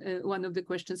asking one of the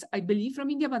questions, I believe from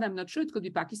India, but I'm not sure. It could be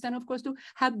Pakistan, of course, too.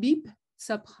 Habib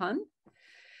Sabhan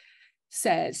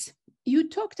says, you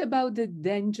talked about the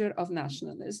danger of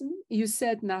nationalism. You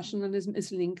said nationalism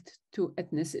is linked to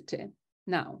ethnicity.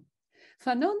 Now,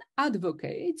 Fanon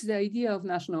advocates the idea of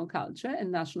national culture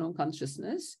and national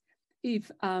consciousness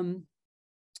if a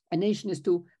nation is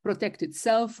to protect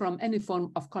itself from any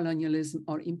form of colonialism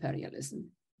or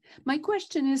imperialism. My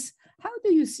question is, how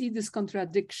do you see this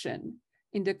contradiction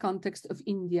in the context of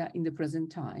India in the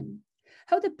present time?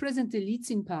 How the present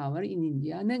elites in power in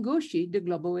India negotiate the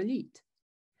global elite?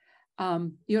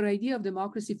 Your idea of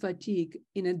democracy fatigue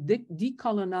in a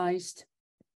decolonized,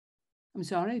 I'm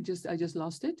sorry, I just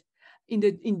lost it. In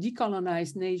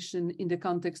decolonized nation in the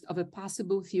context of a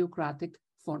possible theocratic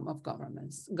form of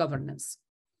governance.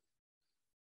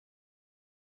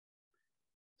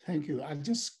 Thank you. I'll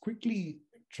just quickly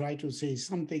try to say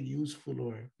something useful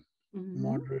or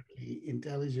moderately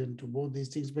intelligent to both these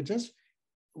things, but just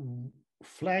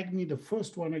flag me the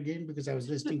first one again, because I was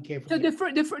listening carefully. So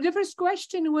the first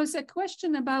question was a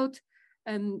question about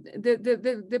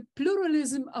the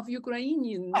pluralism of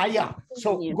Ukrainians. Yeah,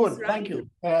 so good, right? Thank you.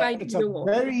 It's a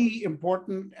very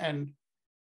important and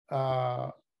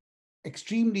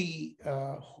extremely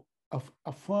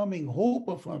affirming,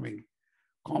 hope-affirming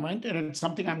comment, and it's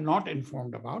something I'm not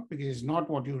informed about because it's not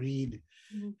what you read,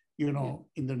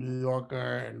 in the New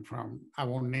Yorker and from, I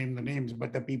won't name the names,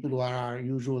 but the people who are our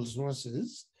usual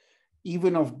sources,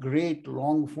 even of great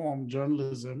long-form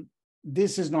journalism.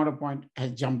 This is not a point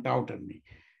has jumped out at me,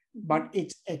 but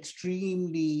it's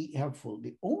extremely helpful.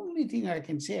 The only thing I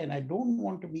can say, and I don't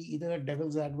want to be either a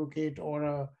devil's advocate or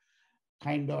a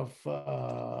kind of,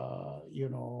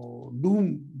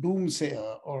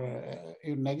 doomsayer or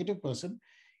a negative person,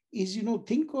 is,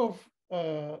 think of,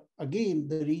 again,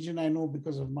 the region I know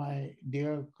because of my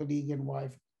dear colleague and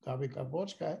wife, Gavika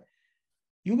Bochka.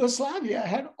 Yugoslavia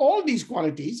had all these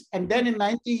qualities. And then in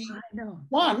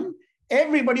 91,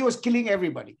 everybody was killing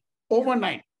everybody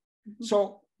overnight.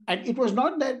 So, and it was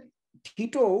not that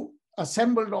Tito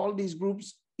assembled all these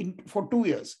groups for 2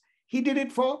 years. He did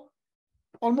it for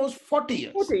almost 40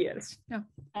 years. 40 years, yeah.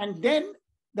 And then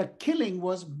the killing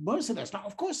was merciless. Now,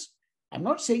 of course, I'm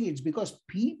not saying it's because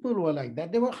people were like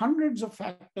that. There were hundreds of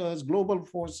factors, global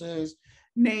forces,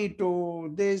 NATO,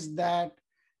 this, that,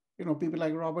 you know, people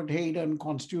like Robert Hayden,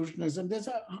 constitutionalism. There's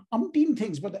a umpteen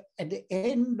things, but at the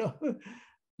end of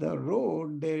the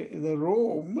road, the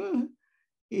Rome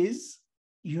is,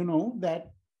 you know,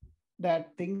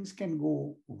 that things can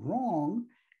go wrong.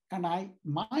 And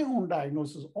my own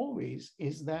diagnosis always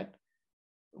is that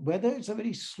whether it's a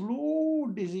very slow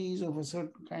disease of a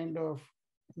certain kind of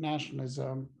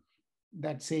nationalism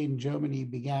that, say, in Germany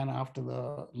began after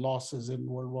the losses in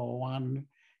World War I,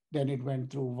 then it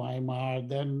went through Weimar,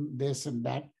 then this and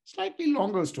that, slightly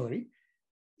longer story.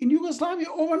 In Yugoslavia,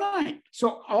 overnight.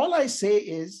 So all I say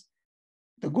is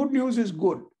the good news is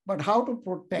good, but how to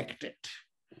protect it,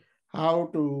 how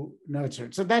to nurture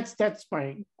it. So that's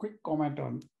my quick comment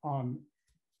on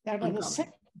that. And the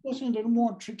second question is a little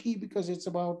more tricky because it's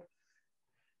about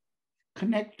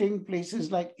connecting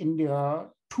places like India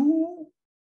to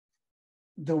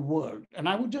the world. And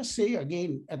I would just say,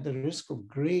 again, at the risk of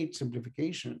great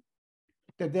simplification,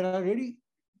 that there are really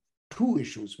two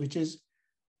issues, which is,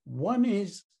 one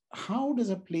is, how does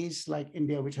a place like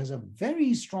India, which has a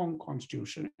very strong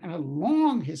constitution and a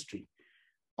long history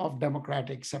of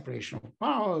democratic separation of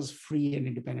powers, free and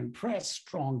independent press,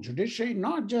 strong judiciary,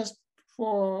 not just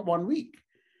for 1 week,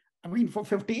 I mean, for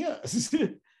 50 years,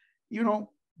 you know,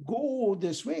 go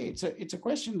this way? It's a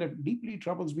question that deeply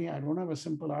troubles me. I don't have a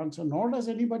simple answer, nor does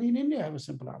anybody in India have a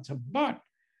simple answer. But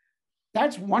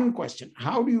that's one question.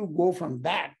 How do you go from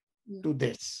that to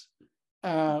this?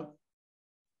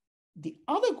 The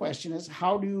other question is,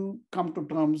 how do you come to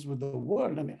terms with the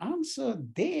world? And the answer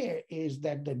there is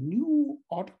that the new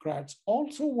autocrats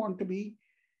also want to be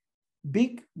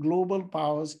big global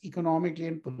powers, economically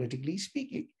and politically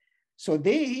speaking. So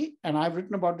they, and I've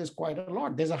written about this quite a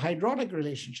lot, there's a hydraulic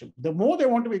relationship. The more they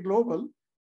want to be global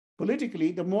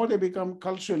politically, the more they become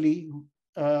culturally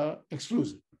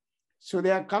exclusive. So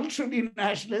they are culturally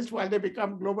nationalist while they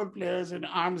become global players in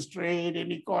arms trade,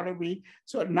 in economy.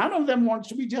 So none of them wants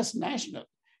to be just national.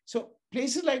 So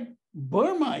places like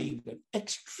Burma, even,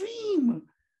 extreme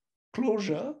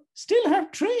closure, still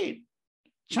have trade.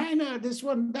 China, this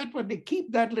one, that one, they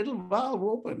keep that little valve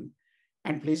open.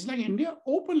 And places like India,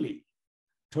 openly.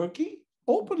 Turkey,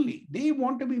 openly. They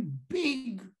want to be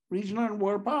big regional and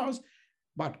world powers,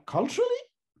 but culturally,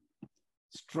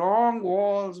 strong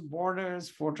walls, borders,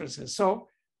 fortresses. So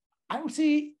I would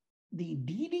say the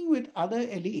dealing with other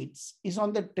elites is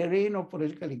on the terrain of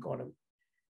political economy.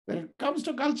 When it comes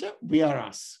to culture, we are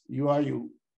us, you are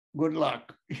you. Good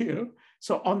luck. You know?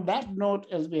 So on that note,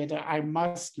 Elzbieta, I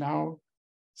must now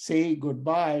say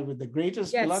goodbye with the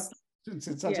greatest luck, since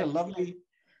it's such a lovely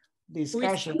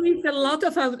discussion. We squeezed a lot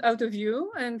out of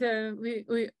you, and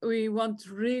we want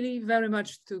really very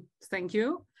much to thank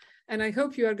you. And I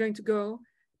hope you are going to go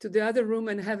to the other room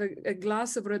and have a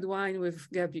glass of red wine with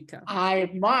Gabika.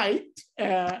 I might,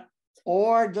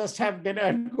 or just have dinner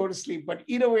and go to sleep. But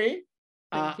either way,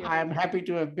 I'm happy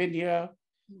to have been here.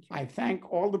 I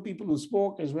thank all the people who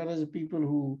spoke, as well as the people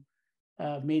who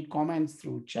made comments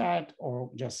through chat or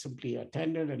just simply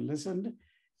attended and listened.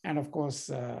 And of course,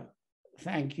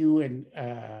 thank you and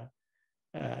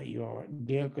your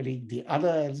dear colleague, the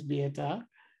other Elzbieta,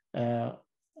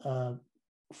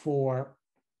 for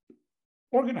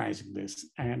organizing this,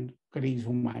 and colleagues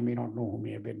whom I may not know, who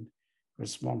may have been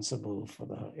responsible for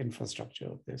the infrastructure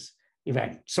of this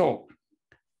event. So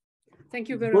thank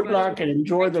you very much. Good luck and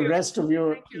enjoy the rest of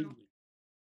your evening.